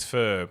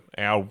transfer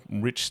our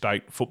rich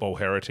state football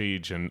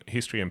heritage and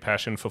history and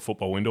passion for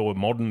football into a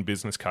modern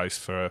business case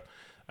for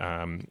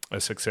a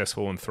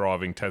successful and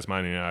thriving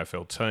Tasmanian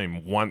AFL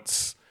team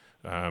once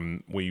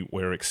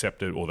we're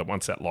accepted, or that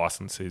once that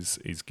licence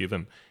is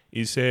given?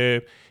 Is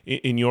there,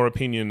 in your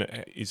opinion,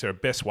 is there a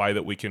best way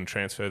that we can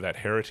transfer that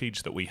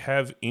heritage that we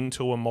have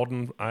into a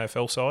modern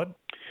AFL side?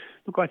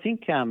 Look, I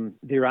think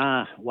there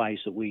are ways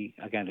that we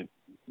are going to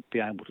be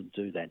able to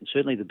do that. And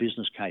certainly the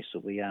business case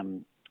that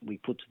we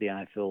put to the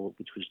AFL,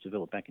 which was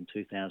developed back in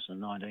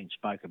 2019,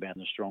 spoke about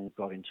the strong we've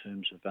got in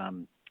terms of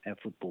our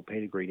football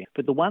pedigree.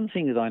 But the one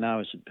thing that I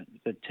know is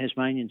that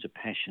Tasmanians are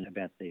passionate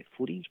about their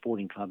footy,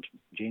 sporting clubs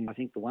generally. I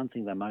think the one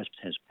thing they most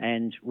has,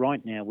 and right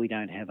now we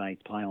don't have a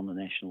play on the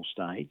national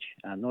stage,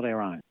 not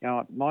our own.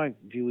 My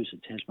view is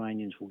that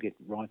Tasmanians will get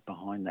right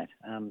behind that.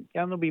 And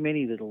there'll be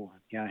many that'll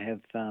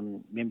have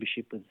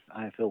membership with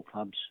AFL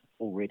clubs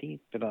already,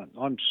 but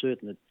I'm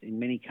certain that in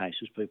many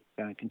cases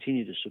people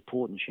continue to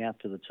support and shout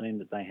for the team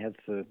that they have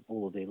for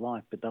all of their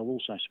life, but they'll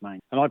also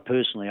Tasmanian. And I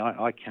personally,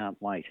 I can't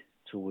wait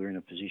till we're in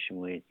a position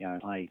where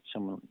play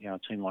someone, a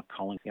team like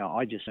Collingwood.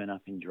 I just turn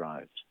up in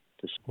droves.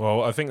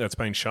 Well, I think that's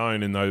been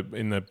shown in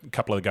the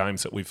couple of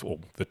games that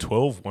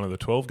one of the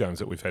 12 games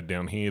that we've had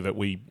down here, that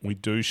we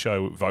do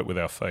show vote with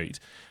our feet.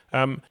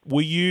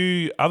 Were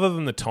you, other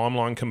than the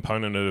timeline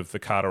component of the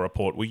Carter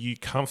report, were you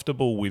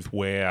comfortable with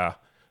where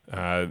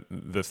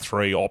the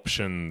three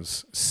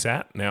options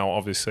sat? Now,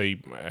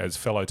 obviously, as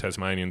fellow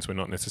Tasmanians, we're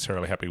not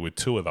necessarily happy with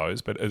two of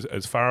those, but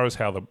as far as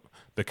how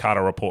the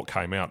Carter report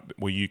came out,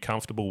 were you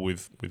comfortable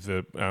with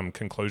the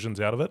conclusions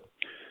out of it?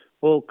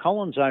 Well,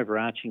 Colin's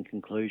overarching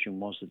conclusion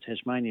was that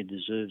Tasmania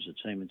deserves a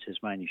team and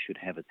Tasmania should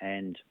have it.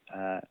 And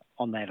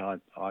on that,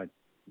 I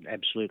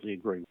absolutely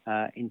agree.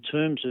 In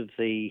terms of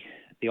the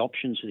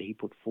options that he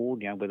put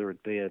forward, whether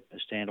it be a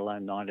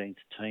standalone 19th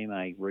team,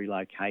 a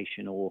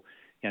relocation, or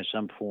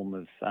some form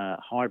of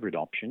hybrid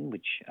option,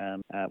 which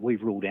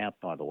we've ruled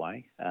out, by the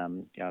way.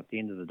 At the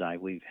end of the day,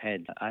 we've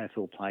had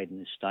AFL played in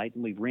this state,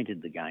 and we've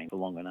rented the game for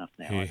long enough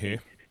now. I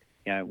think,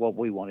 what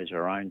we want is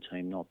our own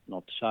team,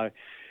 not so.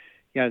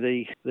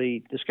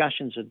 The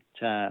discussions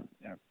that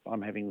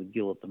I'm having with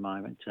Gil at the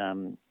moment,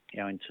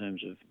 in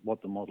terms of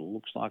what the model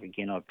looks like.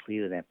 Again, I've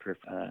cleared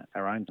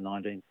our own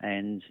 19,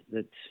 and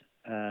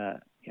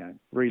that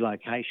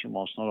relocation,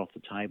 whilst not off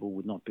the table,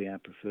 would not be our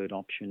preferred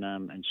option,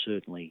 and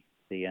certainly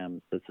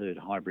the third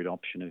hybrid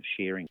option of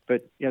sharing.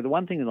 But the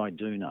one thing that I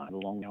do know,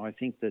 I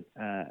think that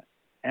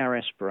our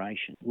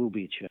aspiration will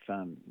be achieved.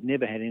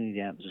 Never had any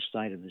doubt as a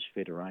state of this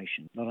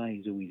federation. Not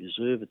only do we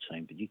deserve a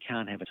team, but you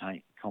can't have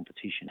a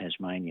competition.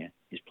 Tasmania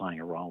is playing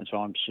a role. And so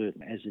I'm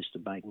certain as this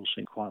debate will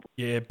see quite...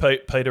 Yeah,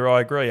 Peter,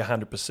 I agree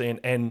 100%.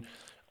 And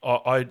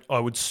I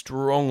would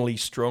strongly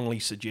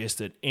suggest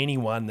that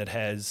anyone that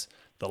has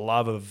the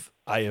love of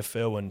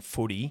AFL and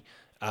footy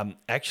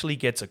actually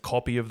gets a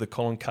copy of the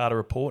Colin Carter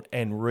report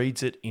and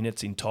reads it in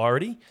its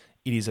entirety.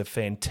 It is a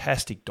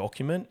fantastic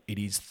document. It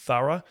is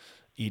thorough.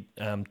 It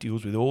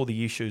deals with all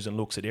the issues and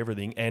looks at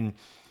everything. And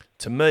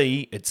to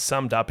me, it's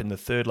summed up in the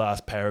third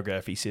last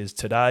paragraph. He says,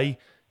 today,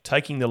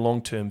 taking the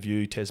long-term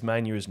view,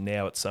 Tasmania is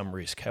now at some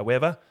risk.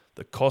 However,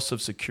 the costs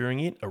of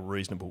securing it are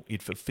reasonable.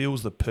 It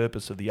fulfills the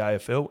purpose of the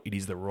AFL. It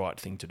is the right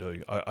thing to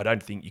do. I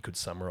don't think you could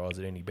summarise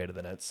it any better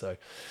than that. So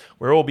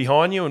we're all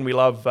behind you, and we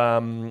love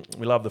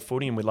the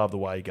footy, and we love the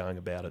way you're going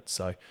about it.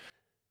 So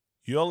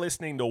you're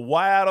listening to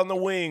Way Out on the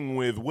Wing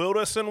with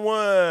Wildus and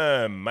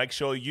Worm. Make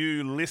sure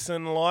you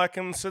listen, like,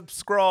 and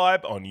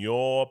subscribe on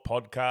your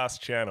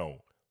podcast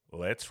channel.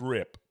 Let's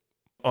rip.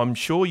 I'm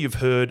sure you've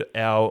heard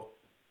our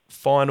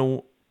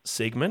final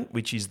segment,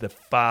 which is the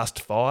Fast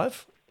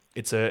Five.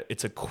 It's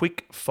a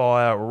quick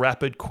fire,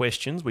 rapid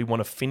questions we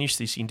want to finish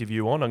this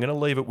interview on. I'm going to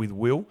leave it with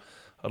Will.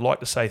 I'd like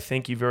to say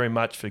thank you very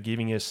much for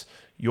giving us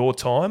your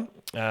time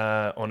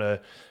on a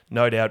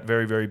no doubt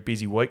very, very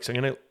busy week. So I'm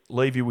going to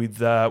leave you with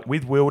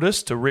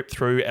Wildus to rip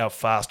through our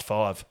Fast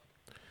Five.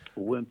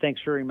 Well,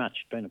 thanks very much.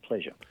 It's been a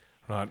pleasure.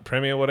 Right,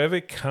 Premier,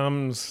 whatever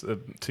comes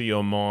to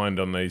your mind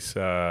on these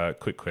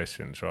quick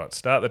questions, right?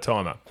 Start the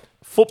timer.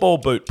 Football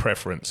boot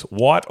preference,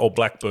 white or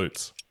black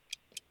boots?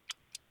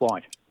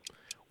 White.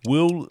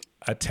 Will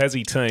a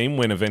Tassie team,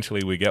 when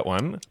eventually we get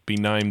one, be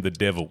named the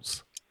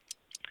Devils?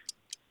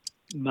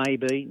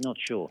 Maybe, not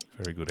sure.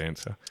 Very good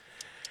answer.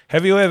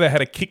 Have you ever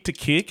had a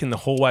kick in the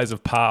hallways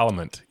of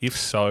Parliament? If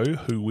so,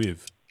 who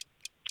with?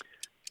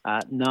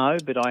 No,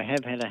 but I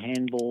have had a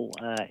handball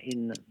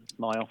in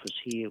my office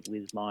here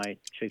with my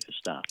Chief of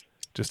Staff.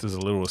 Just as a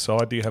little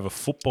aside, do you have a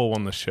football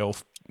on the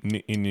shelf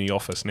in the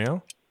office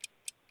now?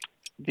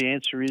 The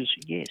answer is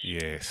yes.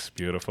 Yes,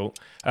 beautiful.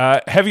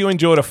 Have you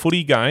enjoyed a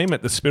footy game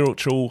at the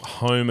spiritual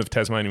home of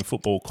Tasmanian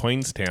football,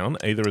 Queenstown,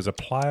 either as a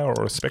player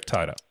or a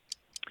spectator?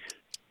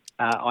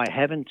 I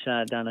haven't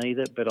done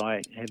either, but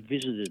I have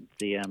visited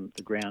the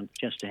ground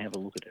just to have a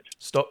look at it.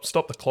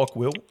 Stop the clock,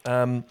 Will.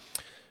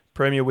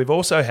 Premier, we've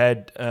also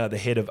had the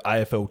head of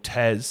AFL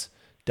Tas,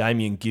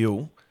 Damien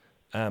Gill,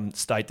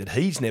 state that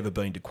he's never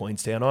been to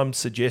Queenstown. I'm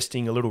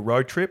suggesting a little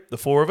road trip. The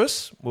four of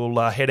us will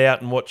head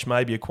out and watch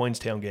maybe a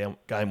Queenstown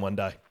game one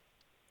day.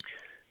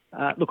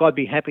 Look, I'd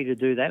be happy to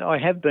do that. I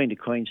have been to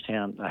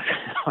Queenstown.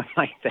 I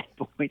make that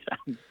point.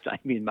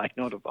 Damien may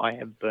not have. I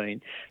have been,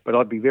 but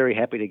I'd be very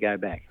happy to go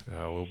back.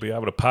 We'll be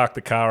able to park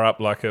the car up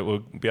like it. We'll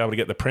be able to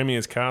get the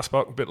Premier's car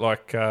spot, a bit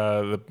like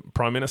the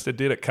Prime Minister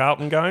did at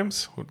Carlton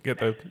games. We'll get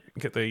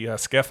the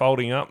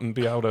scaffolding up and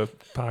be able to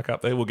park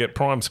up there. We'll get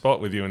prime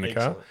spot with you in the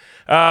car.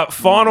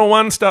 Final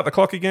one. Start the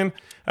clock again.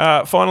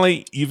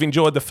 Finally, you've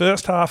enjoyed the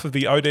first half of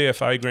the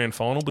ODFA Grand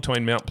Final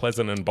between Mount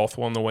Pleasant and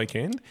Bothwell on the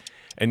weekend,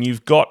 and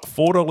you've got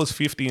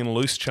 $4.50 in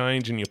loose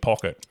change in your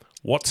pocket.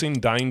 What's in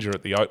danger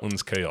at the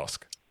Oatlands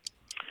kiosk?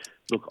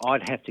 Look,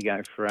 I'd have to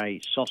go for a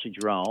sausage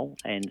roll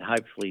and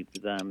hopefully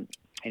with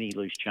any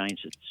loose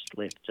change that's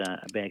left,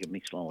 a bag of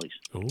mixed lollies.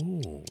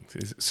 Ooh,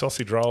 is it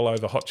sausage roll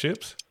over hot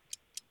chips?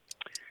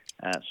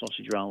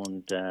 Sausage roll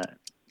and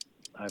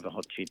over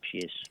hot chips,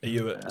 yes. Are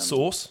you a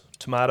sauce,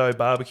 tomato,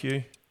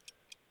 barbecue?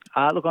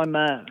 Look, I'm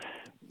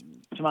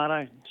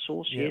tomato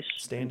sauce, yes.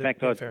 Standard. In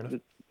fact, fair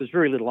enough. there's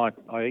very little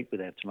I eat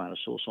without tomato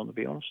sauce on, to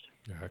be honest.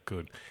 Yeah,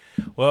 good.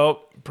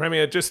 Well,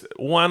 Premier, just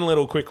one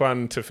little quick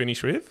one to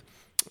finish with.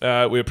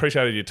 We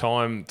appreciated your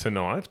time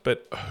tonight,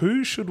 but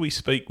who should we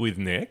speak with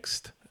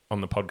next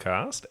on the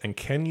podcast, and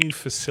can you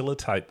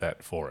facilitate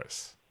that for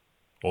us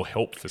or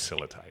help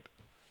facilitate?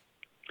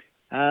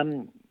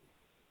 Have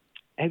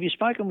you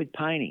spoken with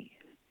Painey?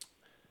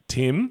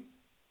 Tim?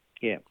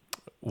 Yeah.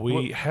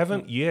 We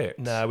haven't yet.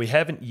 No, we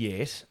haven't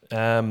yet.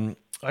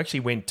 I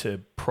actually went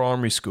to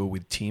primary school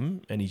with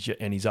Tim and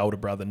his older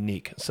brother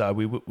Nick. So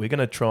we're going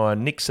to try.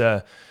 Nick's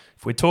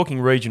if we're talking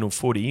regional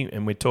footy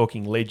and we're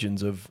talking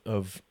legends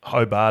of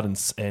Hobart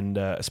and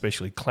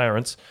especially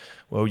Clarence,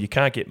 well, you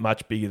can't get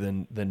much bigger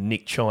than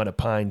Nick China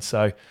Payne.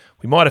 So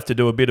we might have to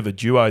do a bit of a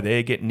duo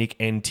there, get Nick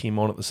and Tim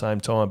on at the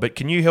same time. But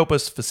can you help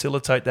us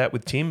facilitate that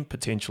with Tim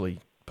potentially,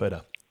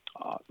 Peter?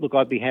 Look,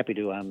 I'd be happy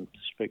to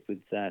speak with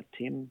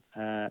Tim.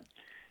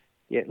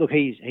 Yeah, look,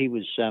 he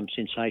was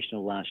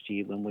sensational last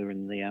year when we were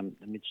in the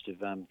midst of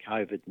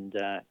COVID, and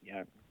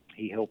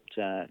he helped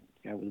with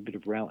a bit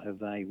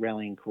of a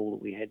rallying call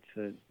that we had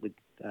with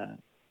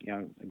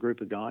a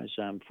group of guys,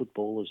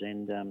 footballers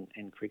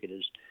and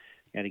cricketers,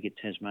 to get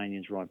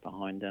Tasmanians right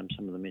behind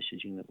some of the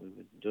messaging that we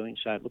were doing.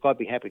 So, look, I'd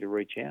be happy to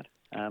reach out.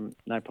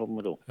 No problem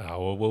at all.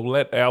 Well, we'll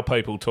let our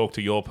people talk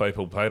to your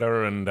people,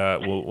 Peter, and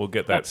we'll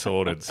get that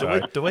sorted.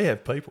 So, do we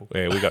have people?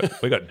 Yeah, we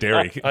got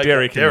Derek. Okay,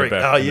 Derek in the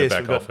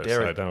back office.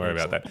 So don't worry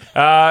about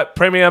that.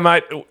 Premier,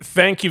 mate,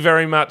 thank you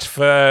very much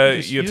for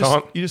your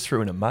time. You just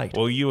threw in a mate.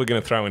 Well, you were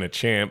going to throw in a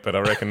champ, but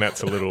I reckon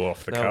that's a little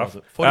off the cuff.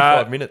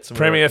 45 minutes.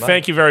 Premier,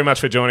 thank you very much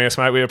for joining us,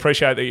 mate. We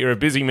appreciate that you're a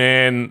busy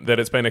man, that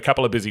it's been a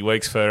couple of busy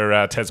weeks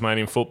for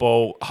Tasmanian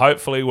football.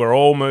 Hopefully, we're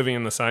all moving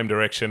in the same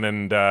direction,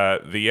 and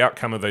the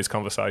outcome of these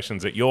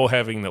conversations that you're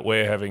having, that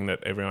we're having,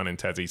 that everyone in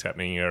Tassie's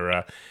happening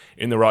are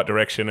in the right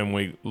direction, and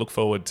we look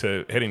forward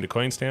to heading to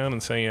Queenstown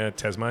and seeing a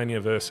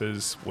Tasmania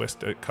versus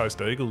West Coast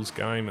Eagles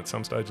game at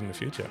some stage in the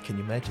future. Can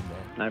you imagine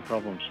that? No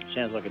problems.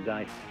 Sounds like a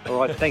day. All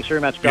right, thanks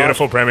very much, guys.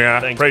 Beautiful, Premier.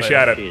 Thanks,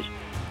 appreciate it. Cheers.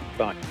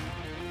 Bye.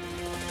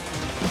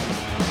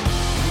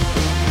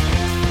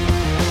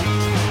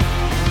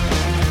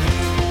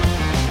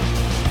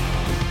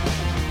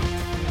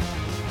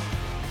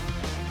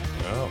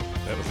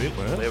 It,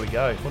 well, there we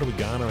go. What do we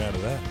garner out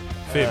of that?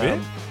 Fair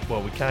bit.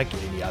 Well, we can't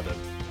get any other.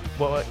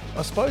 Well,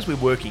 I suppose we're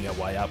working our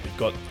way up. We've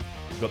got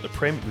the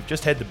We've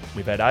just had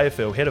we've had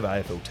AFL head of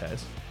AFL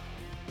Tas.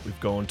 We've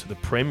gone to the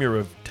Premier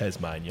of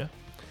Tasmania.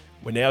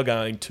 We're now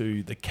going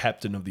to the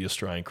captain of the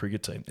Australian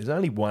cricket team. There's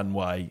only one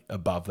way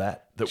above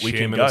that we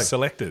Chairman can go. Of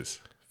selectors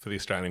for the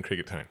Australian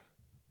cricket team.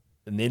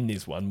 And then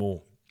there's one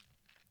more.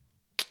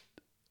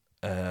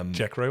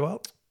 Jack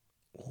Rewalt.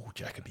 Oh,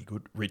 Jack would be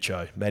good.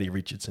 Matty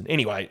Richardson.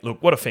 Anyway,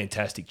 look, what a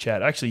fantastic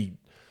chat. Actually,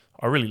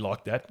 I really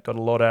liked that. Got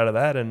a lot out of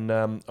that. And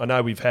I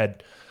know we've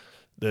had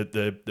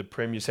the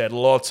Premier's had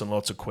lots and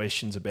lots of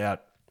questions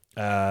about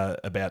the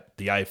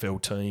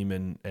AFL team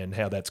and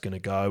how that's going to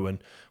go.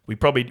 And we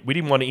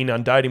didn't want to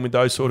inundate him with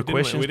those sort of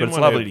questions, but it's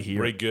lovely to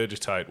hear.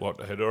 Regurgitate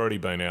what had already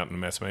been out in the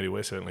mass media.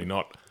 We're certainly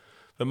not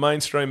the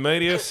mainstream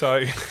media,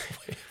 so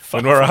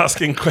when we're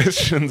asking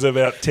questions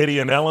about Teddy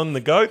and Alan,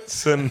 the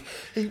goats, and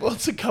he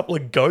wants a couple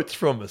of goats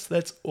from us.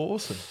 That's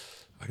awesome.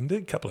 I can do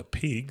a couple of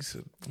pigs.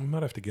 We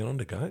might have to get on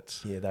to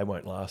goats. Yeah, they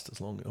won't last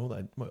as long.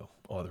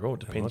 Either or.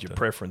 Depends your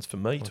preference for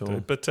meat.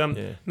 But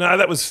no,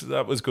 that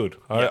was good.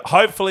 Yep.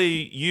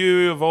 Hopefully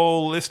you of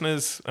all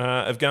listeners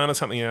have garnered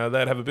something out of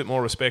that, have a bit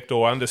more respect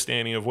or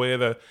understanding of where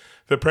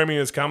the Premier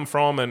has come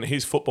from and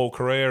his football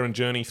career and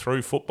journey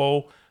through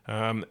football.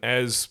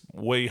 as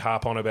we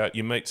harp on about,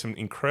 you meet some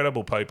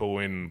incredible people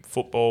in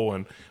football,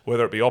 and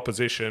whether it be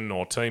opposition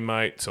or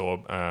teammates or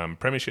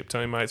premiership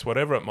teammates,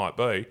 whatever it might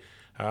be.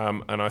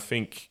 And I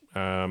think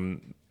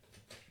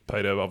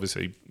Peter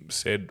obviously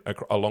said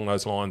along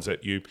those lines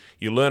that you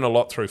learn a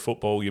lot through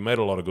football, you meet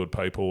a lot of good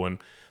people, and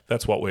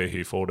that's what we're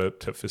here for,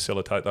 to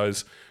facilitate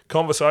those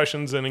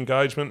conversations and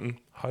engagement, and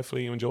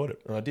hopefully you enjoyed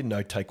it. And I didn't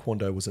know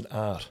Taekwondo was an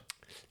art.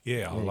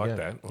 Yeah, I like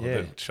that. Well,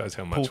 Yeah. that shows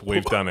how much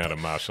we've done out of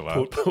martial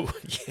art.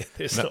 Yeah,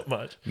 there's not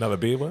much. Another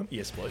beer one?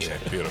 Yes, please. Yeah,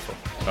 beautiful.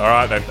 All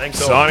right then.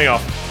 Thanks, all. Signing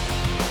off.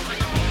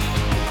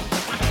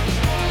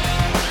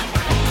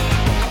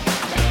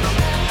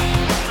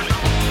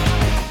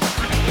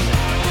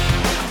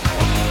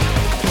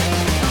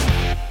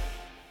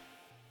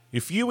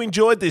 If you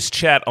enjoyed this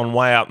chat on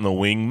Way Out in the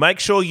Wing, make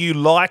sure you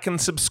like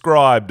and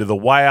subscribe to the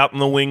Way Out in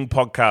the Wing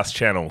podcast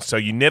channel so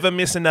you never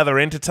miss another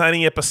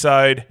entertaining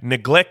episode,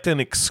 neglect an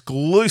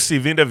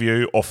exclusive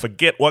interview, or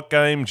forget what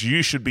games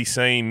you should be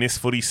seeing this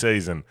footy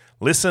season.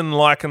 Listen,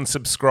 like and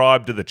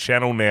subscribe to the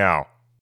channel now.